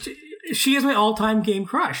 she is my all-time game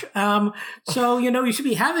crush. So, you should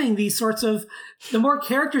be having these sorts of, the more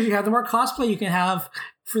characters you have, the more cosplay you can have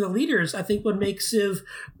for the leaders, I think would make Civ,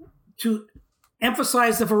 to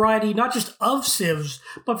emphasize the variety, not just of Civs,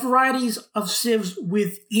 but varieties of Civs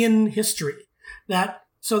within history.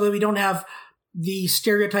 So that we don't have the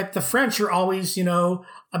stereotype, the French are always,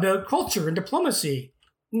 about culture and diplomacy.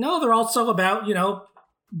 No, they're also about,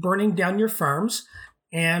 burning down your farms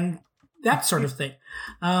and that sort of thing.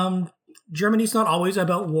 Germany's not always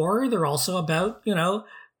about war. They're also about,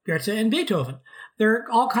 Goethe and Beethoven. There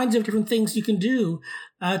are all kinds of different things you can do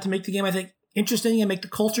to make the game, I think, interesting and make the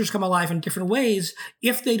cultures come alive in different ways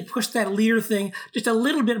if they'd push that leader thing just a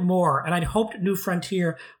little bit more. And I'd hoped New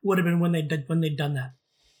Frontier would have been when they'd done that.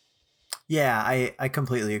 Yeah, I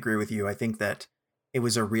completely agree with you. I think that it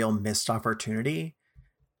was a real missed opportunity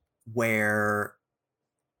where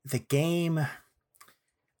the game...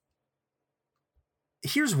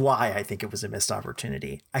 Here's why I think it was a missed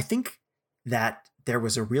opportunity. I think that there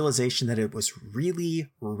was a realization that it was really,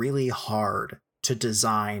 really hard to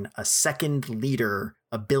design a second leader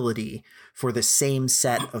ability for the same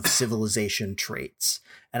set of civilization traits.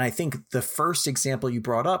 And I think the first example you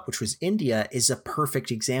brought up, which was India, is a perfect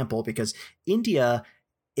example because India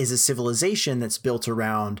is a civilization that's built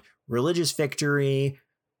around religious victory,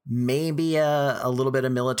 maybe a little bit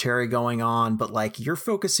of military going on, but like you're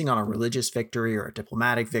focusing on a religious victory or a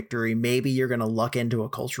diplomatic victory. Maybe you're going to luck into a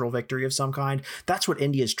cultural victory of some kind. That's what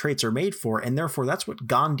India's traits are made for. And therefore that's what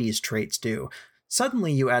Gandhi's traits do.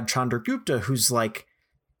 Suddenly you add Chandragupta, who's like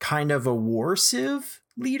kind of a war civ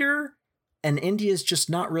leader, and India's just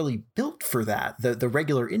not really built for that. The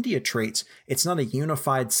regular India traits, it's not a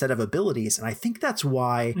unified set of abilities. And I think that's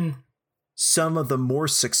why some of the more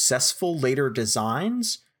successful later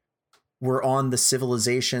designs were on the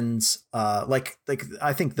civilizations, like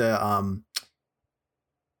I think the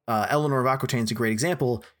Eleanor of Aquitaine is a great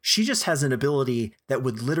example. She just has an ability that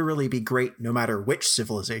would literally be great no matter which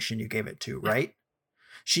civilization you gave it to, right?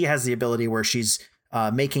 She has the ability where she's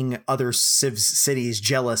making other cities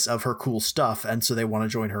jealous of her cool stuff, and so they want to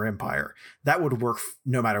join her empire. That would work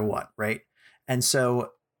no matter what, right? And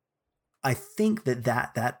so I think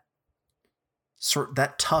that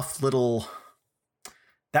tough little...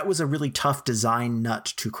 That was a really tough design nut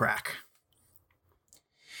to crack.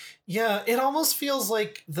 Yeah, it almost feels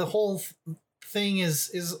like the whole thing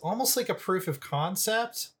is almost like a proof of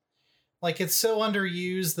concept. Like it's so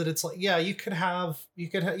underused that it's like, yeah, you could have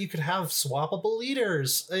swappable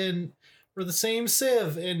leaders and for the same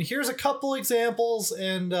civ, and here's a couple examples,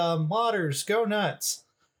 and modders go nuts,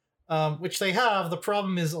 which they have. The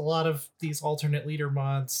problem is a lot of these alternate leader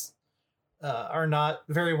mods are not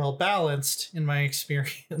very well balanced in my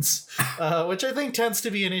experience, which I think tends to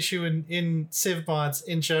be an issue in Civ mods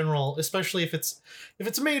in general, especially if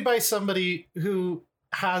it's made by somebody who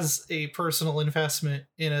has a personal investment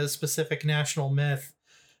in a specific national myth.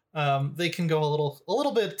 They can go a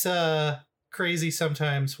little bit crazy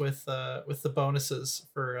sometimes with the bonuses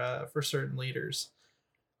for certain leaders.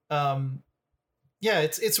 Yeah,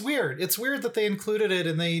 it's weird. It's weird that they included it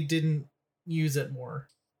and they didn't use it more.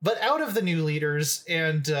 But out of the new leaders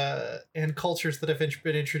and cultures that have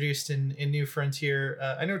been introduced in New Frontier,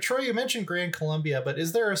 I know, Troy, you mentioned Grand Columbia, but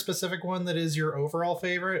is there a specific one that is your overall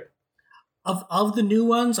favorite? Of the new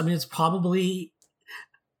ones, I mean, it's probably...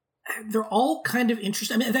 They're all kind of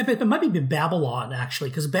interesting. I mean, it might be Babylon, actually,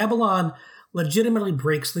 because Babylon legitimately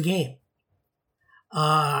breaks the game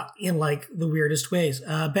in, like, the weirdest ways.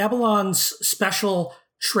 Babylon's special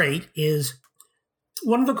trait is...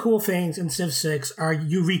 One of the cool things in Civ 6 are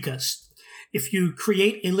Eurekas. If you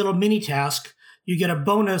create a little mini task, you get a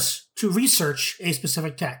bonus to research a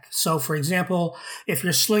specific tech. So, for example, if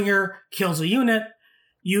your slinger kills a unit,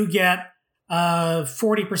 you get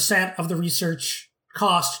 40% of the research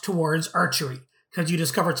cost towards archery. because you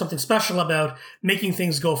discovered something special about making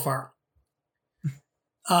things go far.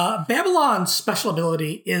 Babylon's special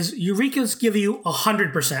ability is Eureka's give you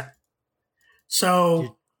 100%.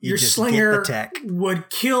 So your slinger would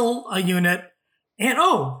kill a unit, and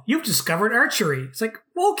you've discovered archery. It's like,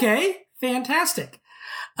 okay, fantastic.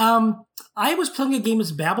 I was playing a game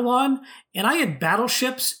as Babylon, and I had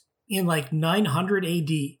battleships in like 900 AD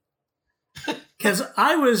because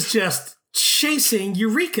I was just chasing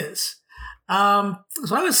Eurekas. So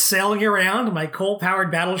I was sailing around in my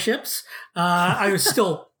coal-powered battleships. I was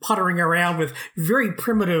still puttering around with very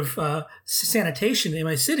primitive sanitation in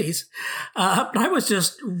my cities. But I was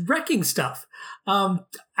just wrecking stuff.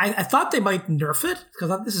 I thought they might nerf it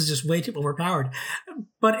because this is just way too overpowered.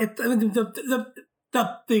 But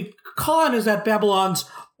the con is that Babylon's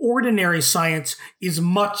ordinary science is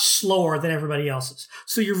much slower than everybody else's.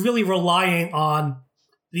 So you're really relying on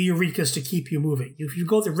the Eurekas to keep you moving. If you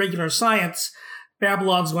go the regular science,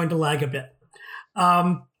 Babylon's going to lag a bit.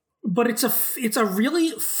 But it's a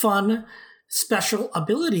really fun special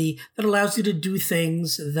ability that allows you to do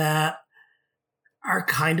things that are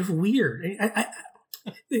kind of weird. I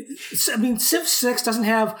mean, Civ 6 doesn't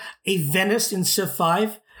have a Venice in Civ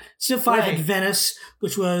 5. Civ 5 had Venice,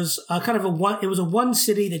 which was kind of it was a one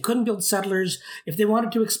city. They couldn't build settlers. If they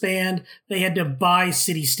wanted to expand, they had to buy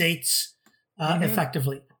city-states.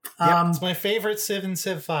 Effectively. It's my favorite Civ in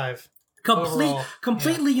Civ 5.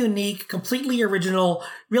 Completely unique, completely original,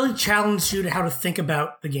 really challenged you to how to think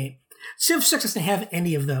about the game. Civ 6 doesn't have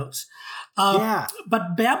any of those.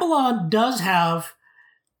 But Babylon does have,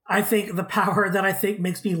 I think, the power that I think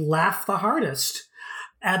makes me laugh the hardest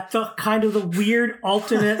at the kind of the weird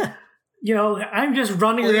alternate, I'm just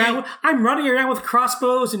running around. I'm running around with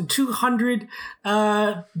crossbows in 200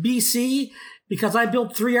 BC. Because I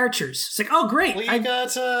built 3 archers. It's like, oh, great. Well,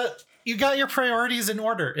 you got your priorities in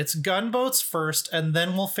order. It's gunboats first, and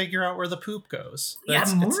then we'll figure out where the poop goes.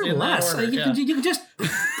 More or less. You can just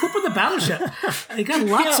poop in the battleship. You got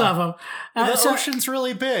lots of them. The ocean's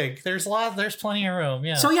really big. There's plenty of room.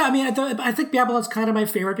 Yeah. So I think Babylon's kind of my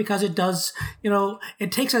favorite because it does,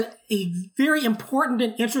 it takes a very important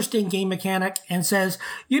and interesting game mechanic and says,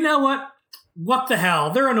 you know what? What the hell?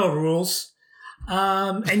 There are no rules.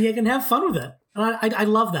 And you can have fun with it. I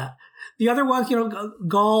love that. The other ones,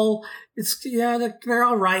 Gaul, they're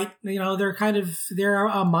all right. They're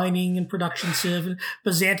a mining and production civ. And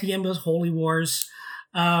Byzantium was Holy Wars.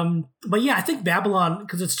 But yeah, I think Babylon,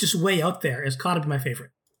 because it's just way out there, has got to be my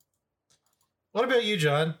favorite. What about you,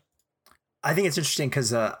 John? I think it's interesting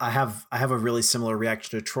because I have a really similar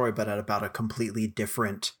reaction to Troy, but at about a completely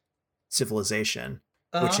different civilization,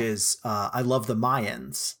 which is I love the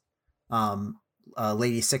Mayans.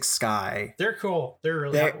 Lady Six Sky. They're cool. They're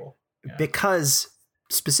really cool. Yeah. Because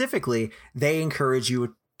specifically, they encourage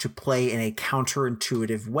you to play in a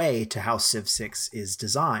counterintuitive way to how Civ 6 is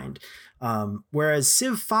designed. Whereas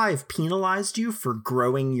Civ 5 penalized you for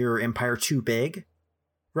growing your empire too big,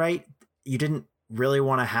 right? You didn't really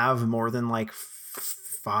want to have more than like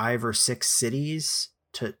 5 or 6 cities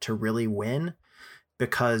to really win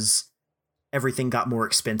because everything got more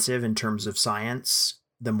expensive in terms of science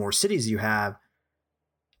the more cities you have.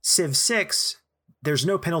 Civ 6, there's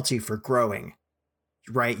no penalty for growing,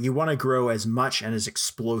 right? You want to grow as much and as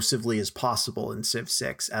explosively as possible in Civ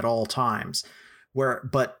 6 at all times.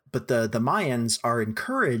 But the Mayans are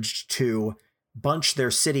encouraged to bunch their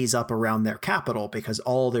cities up around their capital because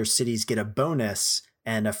all their cities get a bonus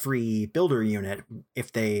and a free builder unit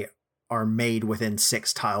if they are made within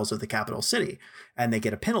 6 tiles of the capital city, and they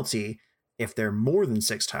get a penalty if they're more than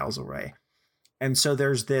 6 tiles away. And so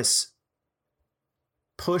there's this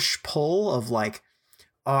push-pull of like,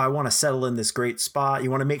 oh, I want to settle in this great spot.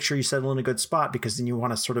 You want to make sure you settle in a good spot because then you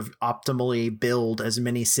want to sort of optimally build as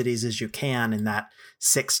many cities as you can in that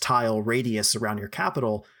 6-tile radius around your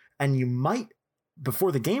capital. And you might,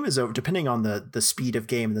 before the game is over, depending on the speed of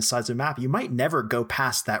game and the size of the map, you might never go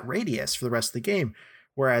past that radius for the rest of the game.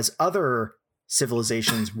 Whereas other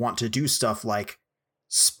civilizations want to do stuff like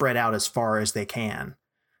spread out as far as they can.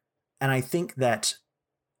 And I think that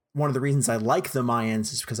one of the reasons I like the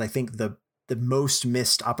Mayans is because I think the most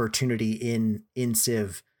missed opportunity in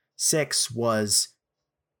Civ 6 was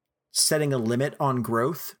setting a limit on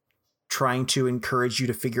growth, trying to encourage you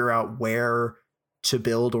to figure out where to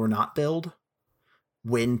build or not build,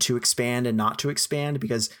 when to expand and not to expand,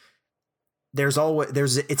 because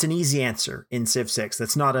it's an easy answer in Civ 6.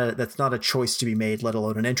 That's not a choice to be made, let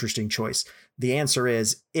alone an interesting choice. The answer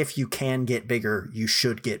is if you can get bigger, you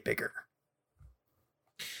should get bigger.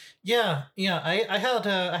 Yeah. I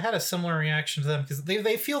had a similar reaction to them because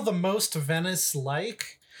they feel the most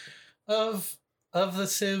Venice-like of of the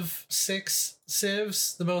Civ 6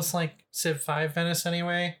 civs, the most like Civ 5 Venice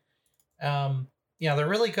anyway. Yeah, they're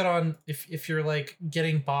really good on if you're like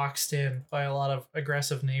getting boxed in by a lot of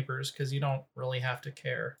aggressive neighbors, because you don't really have to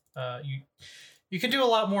care. You can do a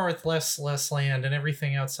lot more with less land, and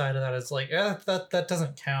everything outside of that is like, that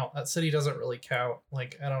doesn't count. That city doesn't really count.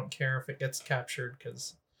 Like, I don't care if it gets captured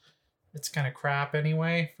because it's kind of crap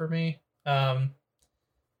anyway for me.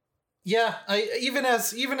 Yeah, even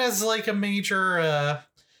as like a major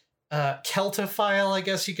Celtophile, I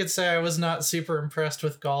guess you could say, I was not super impressed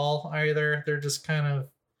with Gaul either. They're just kind of,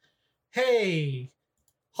 hey,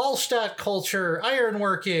 Hallstatt culture,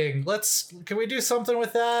 ironworking. Can we do something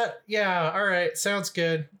with that? Yeah, all right, sounds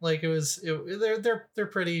good. Like they're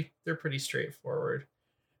pretty straightforward.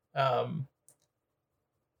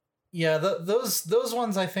 Yeah, those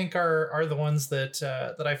ones I think are the ones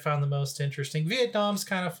that I found the most interesting. Vietnam's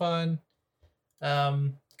kind of fun.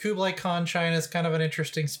 Kublai Khan China is kind of an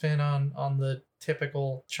interesting spin on the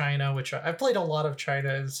typical China, which I've played a lot of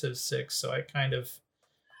China in Civ 6, so it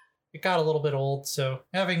got a little bit old. So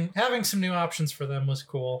having some new options for them was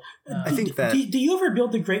cool. I think that. Do you ever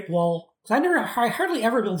build the Great Wall? Because I hardly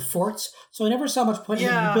ever build forts, so I never saw much point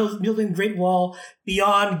in building Great Wall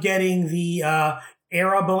beyond getting the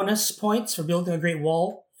era bonus points for building a Great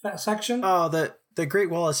Wall section. Oh, the Great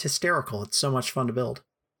Wall is hysterical. It's so much fun to build.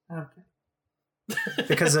 Okay.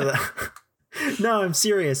 Because of the no, I'm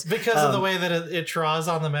serious. Because of the way that it draws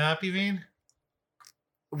on the map, you mean?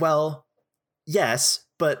 Well, yes,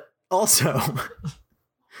 but also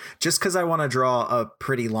just because I want to draw a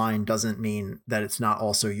pretty line doesn't mean that it's not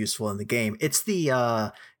also useful in the game. It's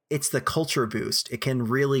the culture boost. It can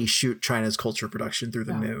really shoot China's culture production through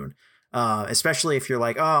the moon. Especially if you're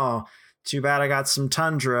like, oh, too bad I got some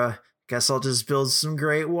tundra. Guess I'll just build some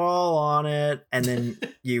Great Wall on it. And then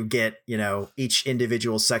you get, each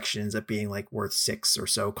individual section ends up being like worth 6 or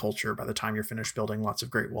so culture by the time you're finished building lots of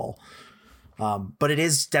Great Wall. But it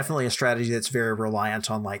is definitely a strategy that's very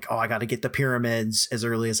reliant on like, oh, I got to get the pyramids as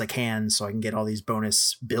early as I can so I can get all these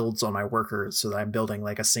bonus builds on my workers so that I'm building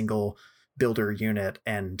like a single builder unit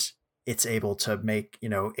and it's able to make,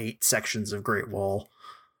 8 sections of Great Wall.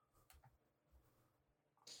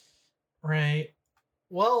 Right.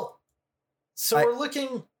 Well, so we're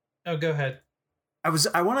looking. Oh, go ahead.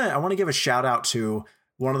 I want to give a shout out to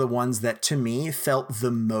one of the ones that to me felt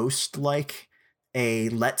the most like a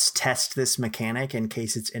let's test this mechanic in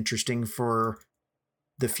case it's interesting for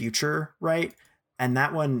the future, right? And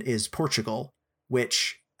that one is Portugal,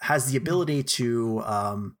 which has the ability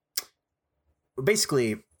to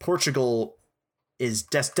basically Portugal is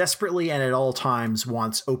desperately and at all times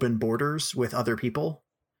wants open borders with other people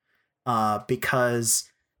because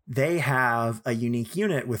they have a unique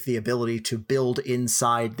unit with the ability to build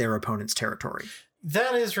inside their opponent's territory.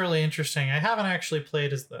 That is really interesting. I haven't actually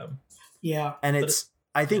played as them. Yeah. And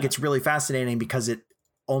I think it's really fascinating because it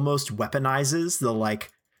almost weaponizes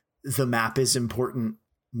the map is important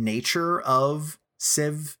nature of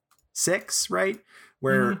Civ 6, right?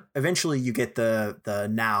 Where eventually you get the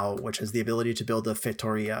Now, which has the ability to build the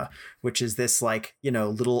Feitoria, which is this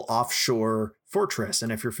little offshore fortress.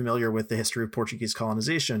 And if you're familiar with the history of Portuguese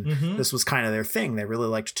colonization, this was kind of their thing. They really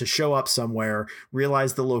liked to show up somewhere,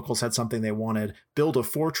 realize the locals had something they wanted, build a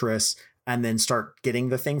fortress, and then start getting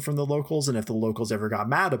the thing from the locals. And if the locals ever got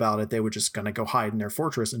mad about it, they were just going to go hide in their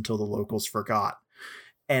fortress until the locals forgot.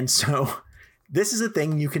 And so this is a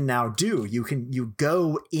thing you can now do. You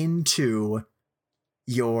go into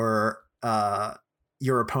your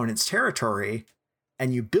opponent's territory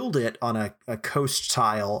and you build it on a coast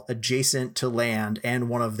tile adjacent to land and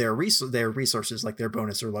one of their resources, like their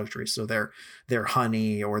bonus or luxury. So their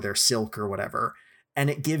honey or their silk or whatever.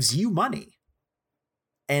 And it gives you money.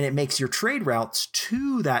 And it makes your trade routes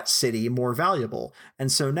to that city more valuable. And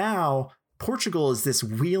so now Portugal is this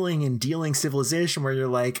wheeling and dealing civilization where you're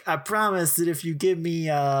like, I promise that if you give me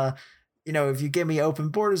open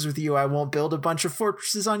borders with you, I won't build a bunch of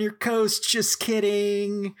fortresses on your coast. Just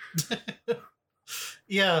kidding.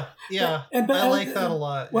 Yeah. I like that a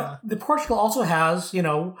lot. Well, the Portugal also has,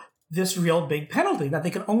 this real big penalty that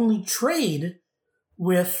they can only trade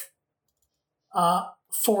with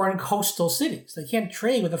foreign coastal cities. They can't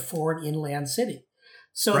trade with a foreign inland city.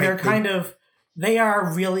 So they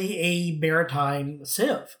are really a maritime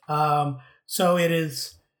civ. So it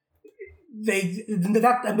is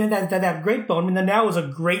that great bone. I mean, the Now is a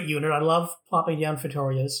great unit. I love plopping down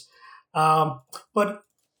Fetorias. But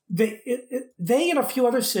they and a few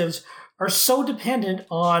other civs are so dependent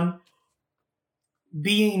on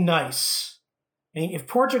being nice. I mean, if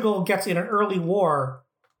Portugal gets in an early war,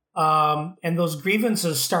 and those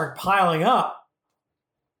grievances start piling up,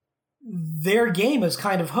 their game is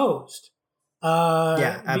kind of hosed.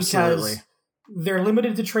 Yeah, absolutely. Because they're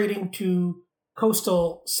limited to trading to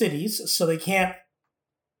coastal cities, so they can't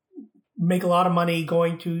make a lot of money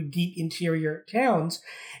going to deep interior towns.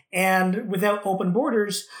 And without open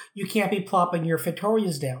borders, you can't be plopping your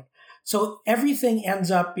Victorias down. So everything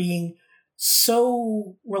ends up being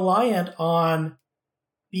so reliant on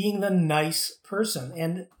being the nice person.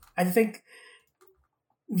 And I think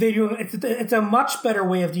it's a much better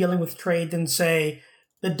way of dealing with trade than, say,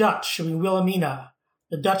 the Dutch. I mean, Wilhelmina,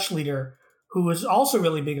 the Dutch leader, who is also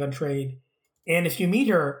really big on trade. And if you meet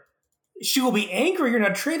her, she will be angry you're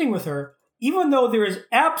not trading with her, even though there is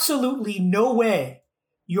absolutely no way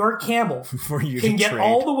your camel can get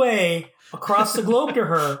all the way across the globe to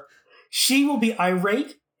her. She will be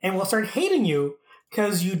irate and will start hating you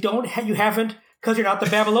because you're not the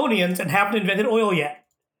Babylonians and haven't invented oil yet.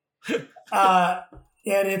 And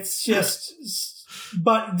it's just,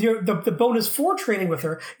 but the bonus for trading with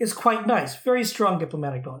her is quite nice. Very strong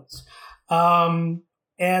diplomatic bonus. And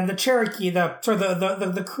the Cherokee,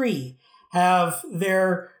 the Cree have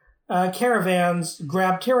their caravans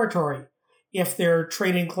grab territory if they're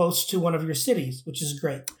trading close to one of your cities, which is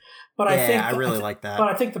great. But I really like that. But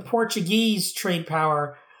I think the Portuguese trade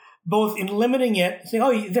power, both in limiting it, saying,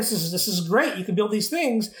 "Oh, this is great. You can build these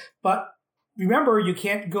things," but remember, you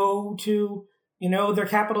can't go to their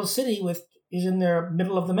capital city is in the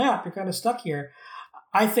middle of the map. You're kind of stuck here.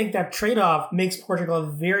 I think that trade-off makes Portugal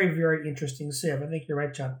a very, very interesting civ. I think you're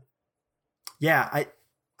right, John. Yeah,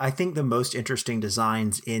 I think the most interesting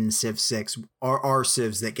designs in Civ 6 are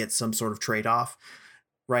civs that get some sort of trade-off,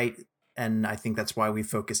 right? And I think that's why we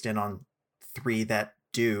focused in on 3 that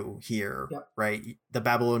do here, yep. Right? The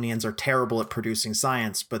Babylonians are terrible at producing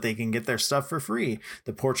science, but they can get their stuff for free.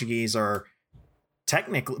 The Portuguese are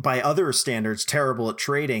technically, by other standards, terrible at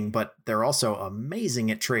trading, but they're also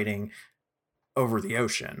amazing at trading over the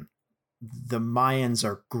ocean. The Mayans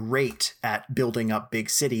are great at building up big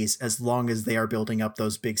cities as long as they are building up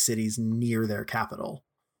those big cities near their capital.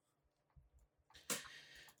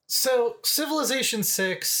 So Civilization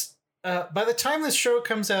 6, by the time this show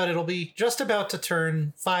comes out, it'll be just about to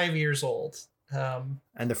turn 5 years old. And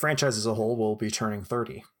the franchise as a whole will be turning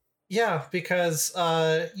 30. Yeah, because,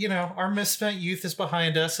 our misspent youth is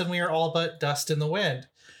behind us and we are all but dust in the wind.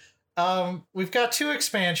 We've got 2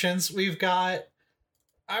 expansions. We've got,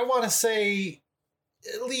 I want to say,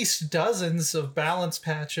 at least dozens of balance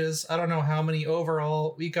patches. I don't know how many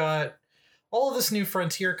overall. We got all of this new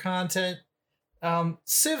Frontier content.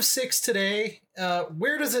 Civ 6 today,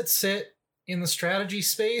 where does it sit in the strategy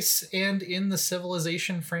space and in the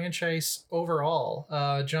Civilization franchise overall?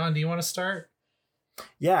 John, do you want to start?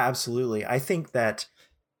 Yeah, absolutely. I think that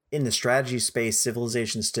in the strategy space,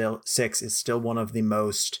 Civilization 6 is still one of the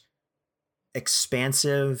most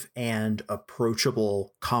expansive and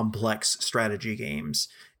approachable complex strategy games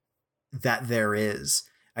that there is.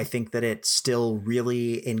 I think that it still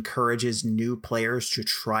really encourages new players to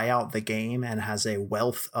try out the game and has a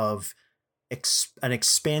wealth of an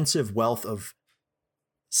expansive wealth of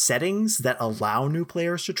settings that allow new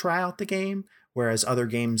players to try out the game, whereas other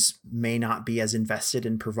games may not be as invested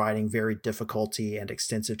in providing very difficulty and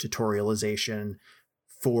extensive tutorialization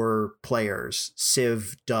for players.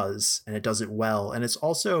 Civ does, and it does it well. And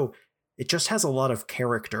it just has a lot of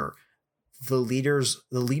character. The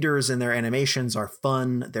leaders and their animations are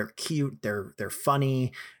fun. They're cute. They're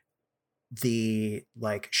funny. The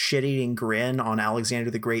shit-eating grin on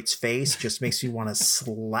Alexander the Great's face just makes me want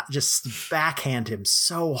to just backhand him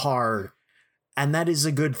so hard. And that is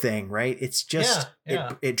a good thing, right? It's just,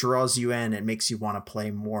 It draws you in. It makes you want to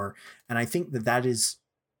play more. And I think that is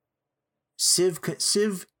Civ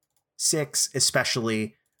 6,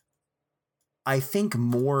 especially, I think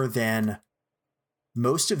more than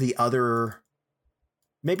most of the other,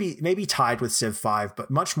 maybe tied with Civ 5, but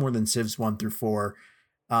much more than Civs 1 through 4,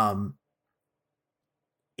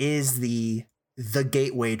 is the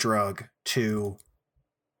gateway drug to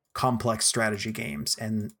complex strategy games.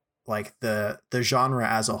 And the genre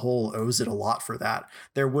as a whole owes it a lot for that.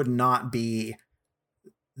 There would not be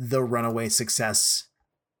the runaway success.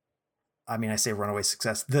 I mean, I say runaway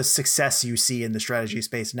success, the success you see in the strategy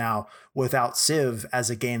space now without Civ as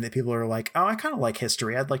a game that people are like, oh, I kind of like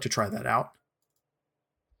history. I'd like to try that out.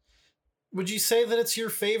 Would you say that it's your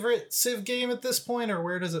favorite Civ game at this point, or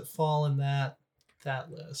where does it fall in that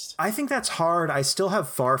list? I think that's hard. I still have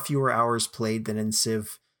far fewer hours played than in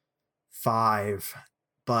Civ 5,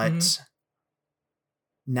 but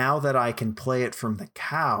now that I can play it from the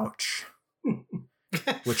couch,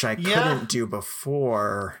 which I couldn't do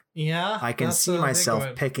before, I can see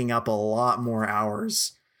myself picking up a lot more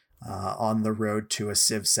hours on the road to a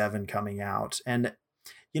Civ 7 coming out. And,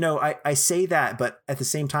 I say that, but at the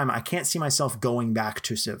same time, I can't see myself going back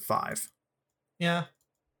to Civ 5. Yeah.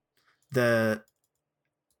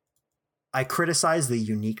 I criticize the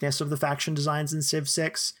uniqueness of the faction designs in Civ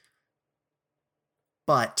 6,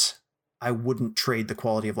 but I wouldn't trade the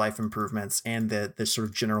quality of life improvements and the sort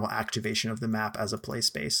of general activation of the map as a play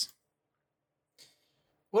space.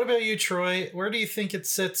 What about you, Troy? Where do you think it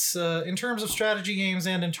sits in terms of strategy games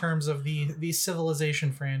and in terms of the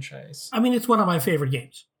Civilization franchise? I mean, it's one of my favorite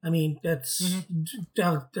games. I mean, that's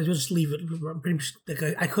I'll just leave it. Pretty much,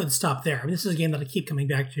 I couldn't stop there. I mean, this is a game that I keep coming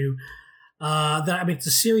back to. It's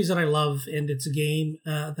a series that I love, and it's a game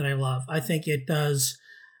that I love. I think its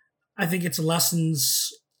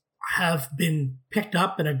lessons have been picked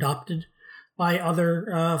up and adopted by other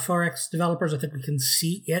 4X developers. I think we can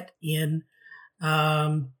see it in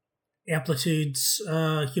Amplitude's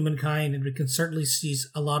Humankind, and we can certainly see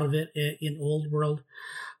a lot of it in Old World.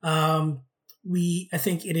 I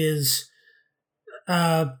think it is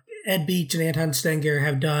Ed Beach and Anton Stenger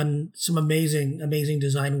have done some amazing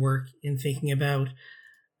design work in thinking about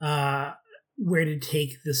where to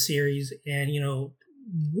take the series. And,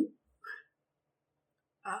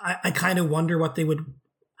 I kind of wonder what they would...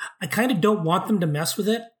 I kind of don't want them to mess with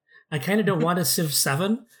it. I kind of don't want a Civ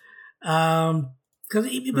 7. Really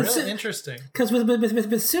interesting. Because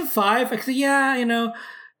with Civ 5,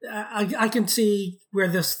 I can see where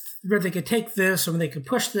they could take this, and they could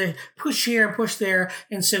push here and push there,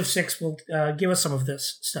 and Civ 6 will give us some of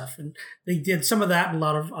this stuff. And they did some of that and a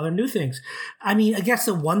lot of other new things. I mean, I guess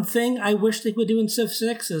the one thing I wish they would do in Civ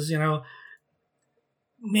 6 is,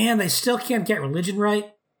 man, they still can't get religion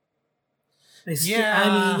right.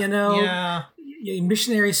 Missionary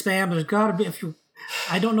spam, there's got to be,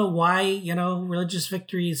 I don't know why, religious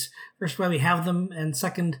victories, first, why we have them, and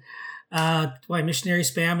second, why missionary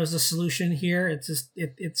spam is the solution here. It's just,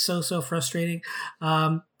 it's so frustrating.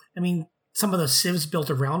 I mean, some of the civs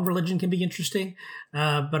built around religion can be interesting,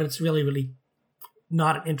 but it's really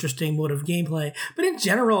not an interesting mode of gameplay. But in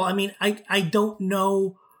general, I mean, I don't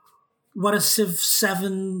know what a Civ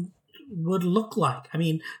 7 would look like. I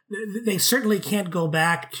mean, they certainly can't go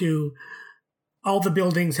back to all the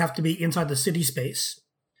buildings have to be inside the city space.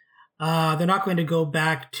 They're not going to go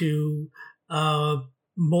back to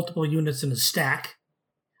multiple units in a stack.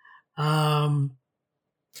 I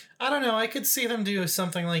don't know. I could see them do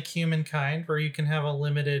something like Humankind, where you can have a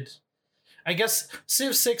limited... I guess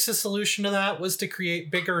Civ 6's solution to that was to create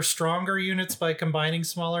bigger, stronger units by combining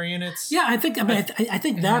smaller units. Yeah, I think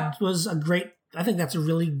that was a great... I think that's a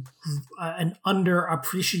really an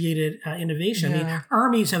underappreciated innovation. Yeah. I mean,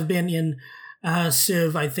 armies have been in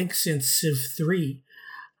Civ, I think, since Civ 3.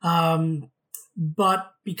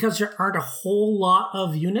 But because there aren't a whole lot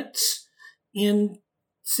of units in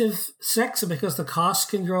Civ 6, and because the costs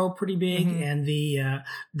can grow pretty big and the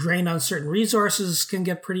drain on certain resources can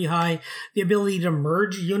get pretty high, the ability to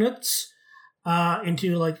merge units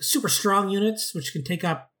into like super strong units, which can take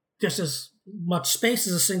up just as much space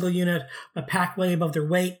as a single unit, but pack way above their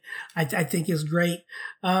weight, I think is great.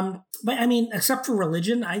 But I mean, except for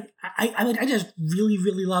religion, I just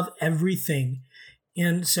really love everything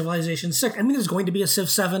in Civilization 6. I mean, there's going to be a Civ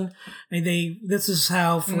 7. I mean, this is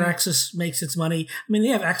how Firaxis makes its money. I mean, they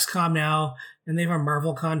have XCOM now, and they have a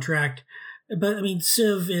Marvel contract. But I mean,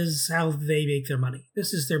 Civ is how they make their money.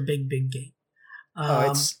 This is their big game.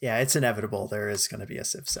 It's inevitable. There is going to be a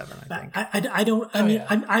Civ 7, I think.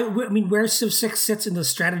 I mean, where Civ 6 sits in the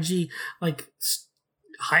strategy, like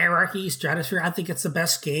hierarchy, stratosphere, I think it's the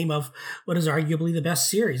best game of what is arguably the best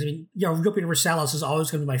series. I mean, Europa Universalis is always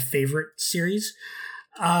going to be my favorite series.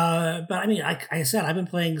 But I mean, like I said, I've been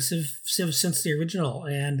playing Civ since the original,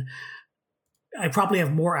 and I probably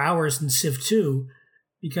have more hours than Civ 2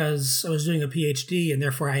 because I was doing a PhD, and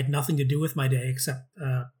therefore I had nothing to do with my day except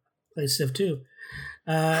play Civ 2.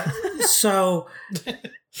 So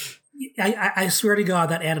I swear to God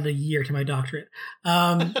that added a year to my doctorate.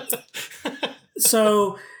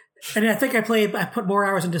 So, and I think I put more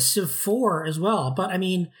hours into Civ 4 as well. But I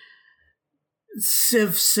mean,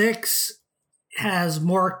 Civ 6 has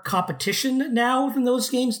more competition now than those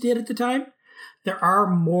games did at the time. There are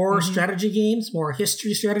more strategy games, more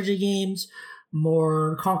history strategy games,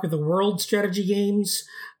 more Conquer the World strategy games.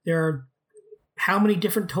 How many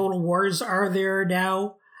different Total Wars are there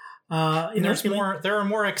now? There are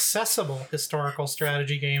more accessible historical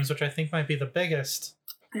strategy games, which I think might be the biggest.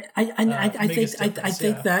 I think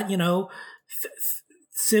that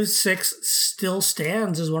Civ 6 still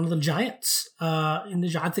stands as one of the giants in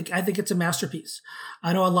the. I think it's a masterpiece.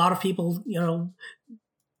 I know a lot of people.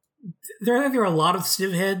 There are a lot of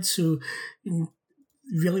Civ heads who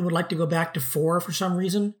really would like to go back to 4 for some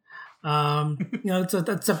reason.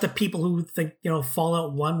 It's up to people who think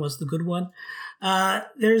Fallout 1 was the good one.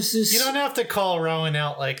 There's this. You don't have to call Rowan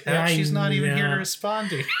out like that. She's not even here to respond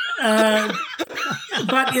to you.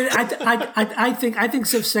 But I think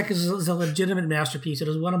Civ 6 is a legitimate masterpiece. It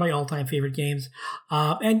is one of my all-time favorite games.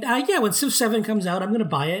 When Civ 7 comes out, I'm going to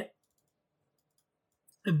buy it.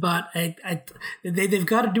 But they've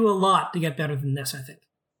got to do a lot to get better than this, I think.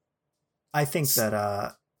 I think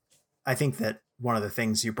that one of the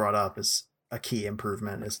things you brought up is a key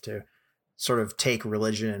improvement is to sort of take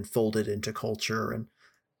religion and fold it into culture, and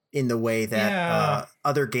in the way that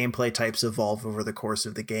other gameplay types evolve over the course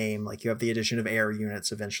of the game. Like you have the addition of air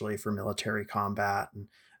units eventually for military combat, and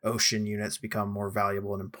ocean units become more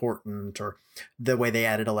valuable and important, or the way they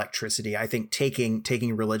added electricity. I think taking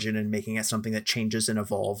religion and making it something that changes and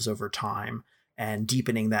evolves over time and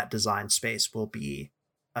deepening that design space will be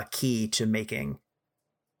a key to making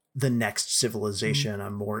the next Civilization a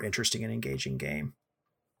more interesting and engaging game.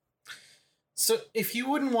 So if you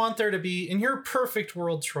wouldn't want there to be, in your perfect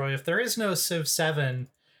world, Troy, if there is no Civ 7,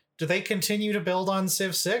 do they continue to build on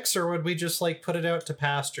Civ 6, or would we just like put it out to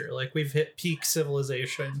pasture? Like we've hit peak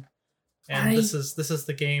Civilization, and this is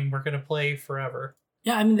the game we're going to play forever.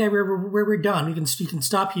 Yeah, I mean, we're done. We can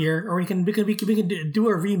stop here, or we can do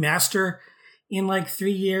a remaster in like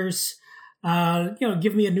 3 years.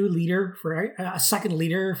 Give me a new leader for a second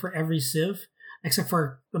leader for every Civ, except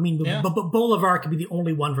for, Bolivar could be the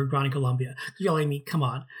only one for Grand Columbia. Come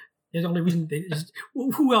on. There's only reason.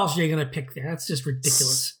 Who else are you going to pick there? That's just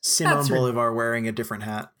ridiculous. Simon Bolivar wearing a different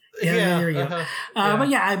hat. Yeah, there you go. But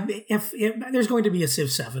if there's going to be a Civ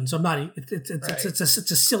 7, so I'm not. It's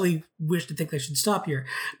a silly wish to think they should stop here.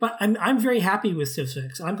 But I'm very happy with Civ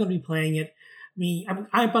 6. I'm going to be playing it. I'm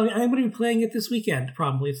going to be playing it this weekend,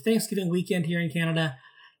 probably. It's Thanksgiving weekend here in Canada,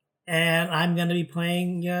 and I'm going to be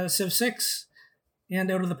playing Civ 6 and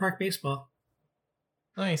Out of the Park Baseball.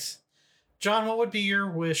 Nice. John, what would be your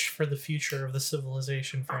wish for the future of the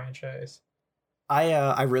Civilization franchise?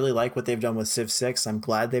 I really like what they've done with Civ 6. I'm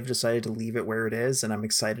glad they've decided to leave it where it is, and I'm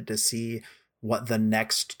excited to see what the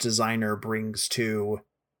next designer brings to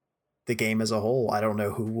the game as a whole. I don't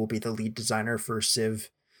know who will be the lead designer for Civ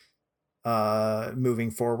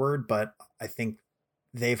moving forward, but I think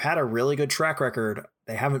they've had a really good track record.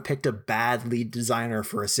 They haven't picked a bad lead designer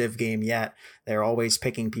for a Civ game yet. They're always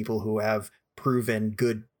picking people who have proven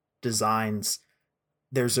good designs.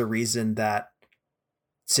 There's a reason that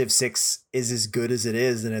Civ 6 is as good as it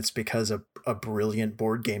is, and it's because a brilliant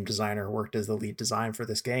board game designer worked as the lead design for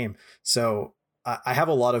this game. So I have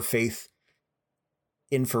a lot of faith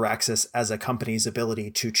in Firaxis as a company's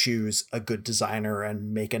ability to choose a good designer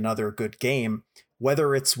and make another good game.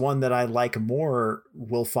 Whether it's one that I like more,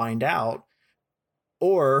 we'll find out.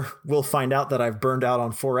 Or we'll find out that I've burned out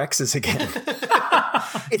on 4Xs again.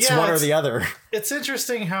 It's one or the other. It's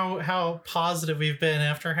interesting how positive we've been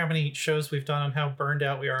after how many shows we've done on how burned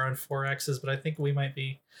out we are on 4Xs, but I think we might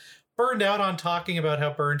be burned out on talking about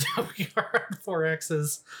how burned out we are on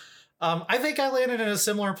 4Xs. I think I landed in a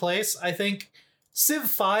similar place. I think Civ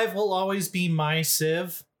 5 will always be my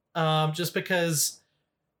Civ, just because,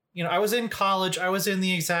 I was in college. I was in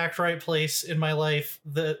the exact right place in my life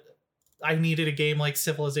that I needed a game like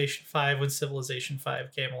Civilization 5 when Civilization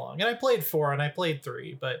 5 came along. And I played 4 and I played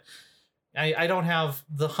 3, but I don't have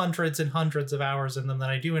the hundreds and hundreds of hours in them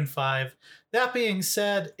that I do in 5. That being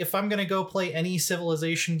said, if I'm going to go play any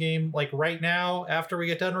Civilization game like right now, after we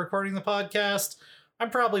get done recording the podcast,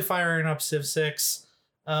 I'm probably firing up Civ 6.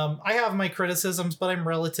 I have my criticisms, but I'm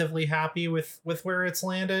relatively happy with where it's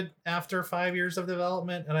landed after 5 years of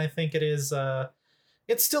development. And I think it is,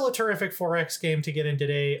 it's still a terrific 4X game to get in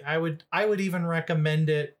today. I would even recommend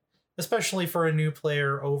it, especially for a new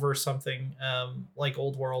player, over something like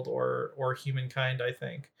Old World or Humankind, I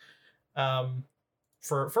think,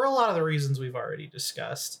 for a lot of the reasons we've already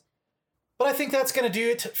discussed. But I think that's going to do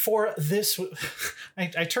it for this.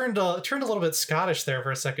 I turned a little bit Scottish there for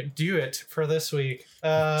a second. Do it for this week.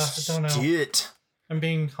 I don't know. Do it. I'm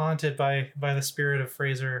being haunted by the spirit of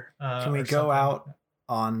Fraser. Can we go out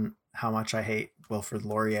on how much I hate Wilfrid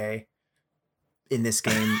Laurier in this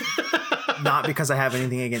game? Not because I have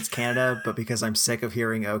anything against Canada, but because I'm sick of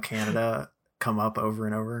hearing "Oh Canada" come up over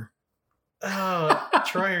and over. Oh,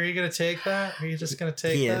 Troy, are you going to take that? Are you just going to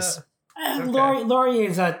take He that? is. Okay. Laurier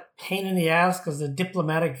is a pain in the ass because the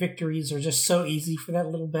diplomatic victories are just so easy for that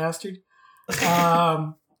little bastard.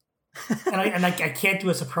 And I can't do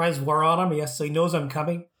a surprise war on him. Yes, so he knows I'm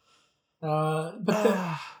coming. And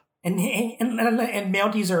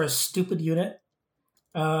Mounties are a stupid unit.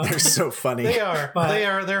 They're so funny. They are.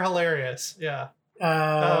 They're hilarious. Yeah.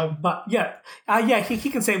 But yeah, he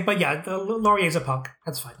can say, but yeah, Laurier's a punk.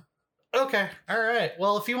 That's fine. Okay, all right.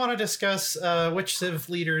 Well, if you want to discuss which Civ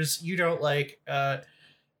leaders you don't like,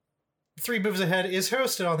 Three Moves Ahead is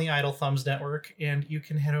hosted on the Idle Thumbs Network, and you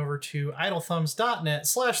can head over to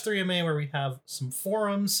idlethumbs.net/3MA where we have some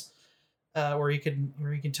forums where you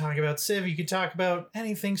can talk about Civ, you can talk about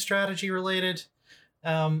anything strategy related.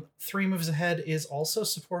 Three Moves Ahead is also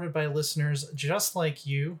supported by listeners just like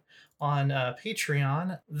you on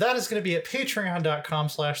Patreon. That is going to be at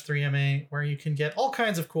patreon.com/3MA, where you can get all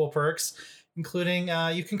kinds of cool perks, including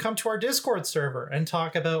you can come to our Discord server and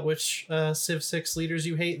talk about which Civ 6 leaders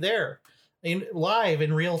you hate there live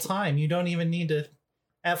in real time. You don't even need to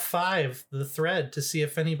F5 the thread to see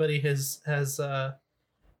if anybody has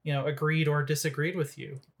agreed or disagreed with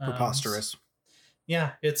you. Preposterous.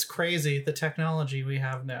 Yeah, it's crazy, the technology we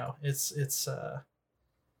have now. It's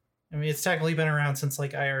technically been around since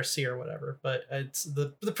like IRC or whatever, but it's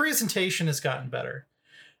the presentation has gotten better.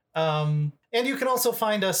 And you can also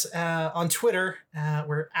find us on Twitter.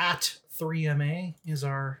 We're at 3MA is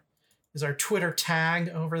our Twitter tag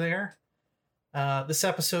over there. This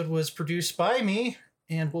episode was produced by me,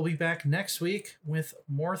 and we'll be back next week with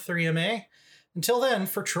more 3MA. Until then,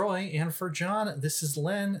 for Troy and for John, this is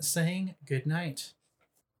Len saying good night.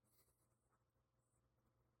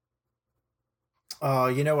 Oh,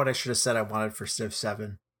 you know what I should have said I wanted for Civ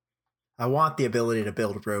 7? I want the ability to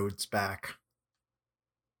build roads back.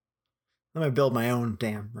 I'm going to build my own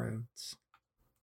damn roads.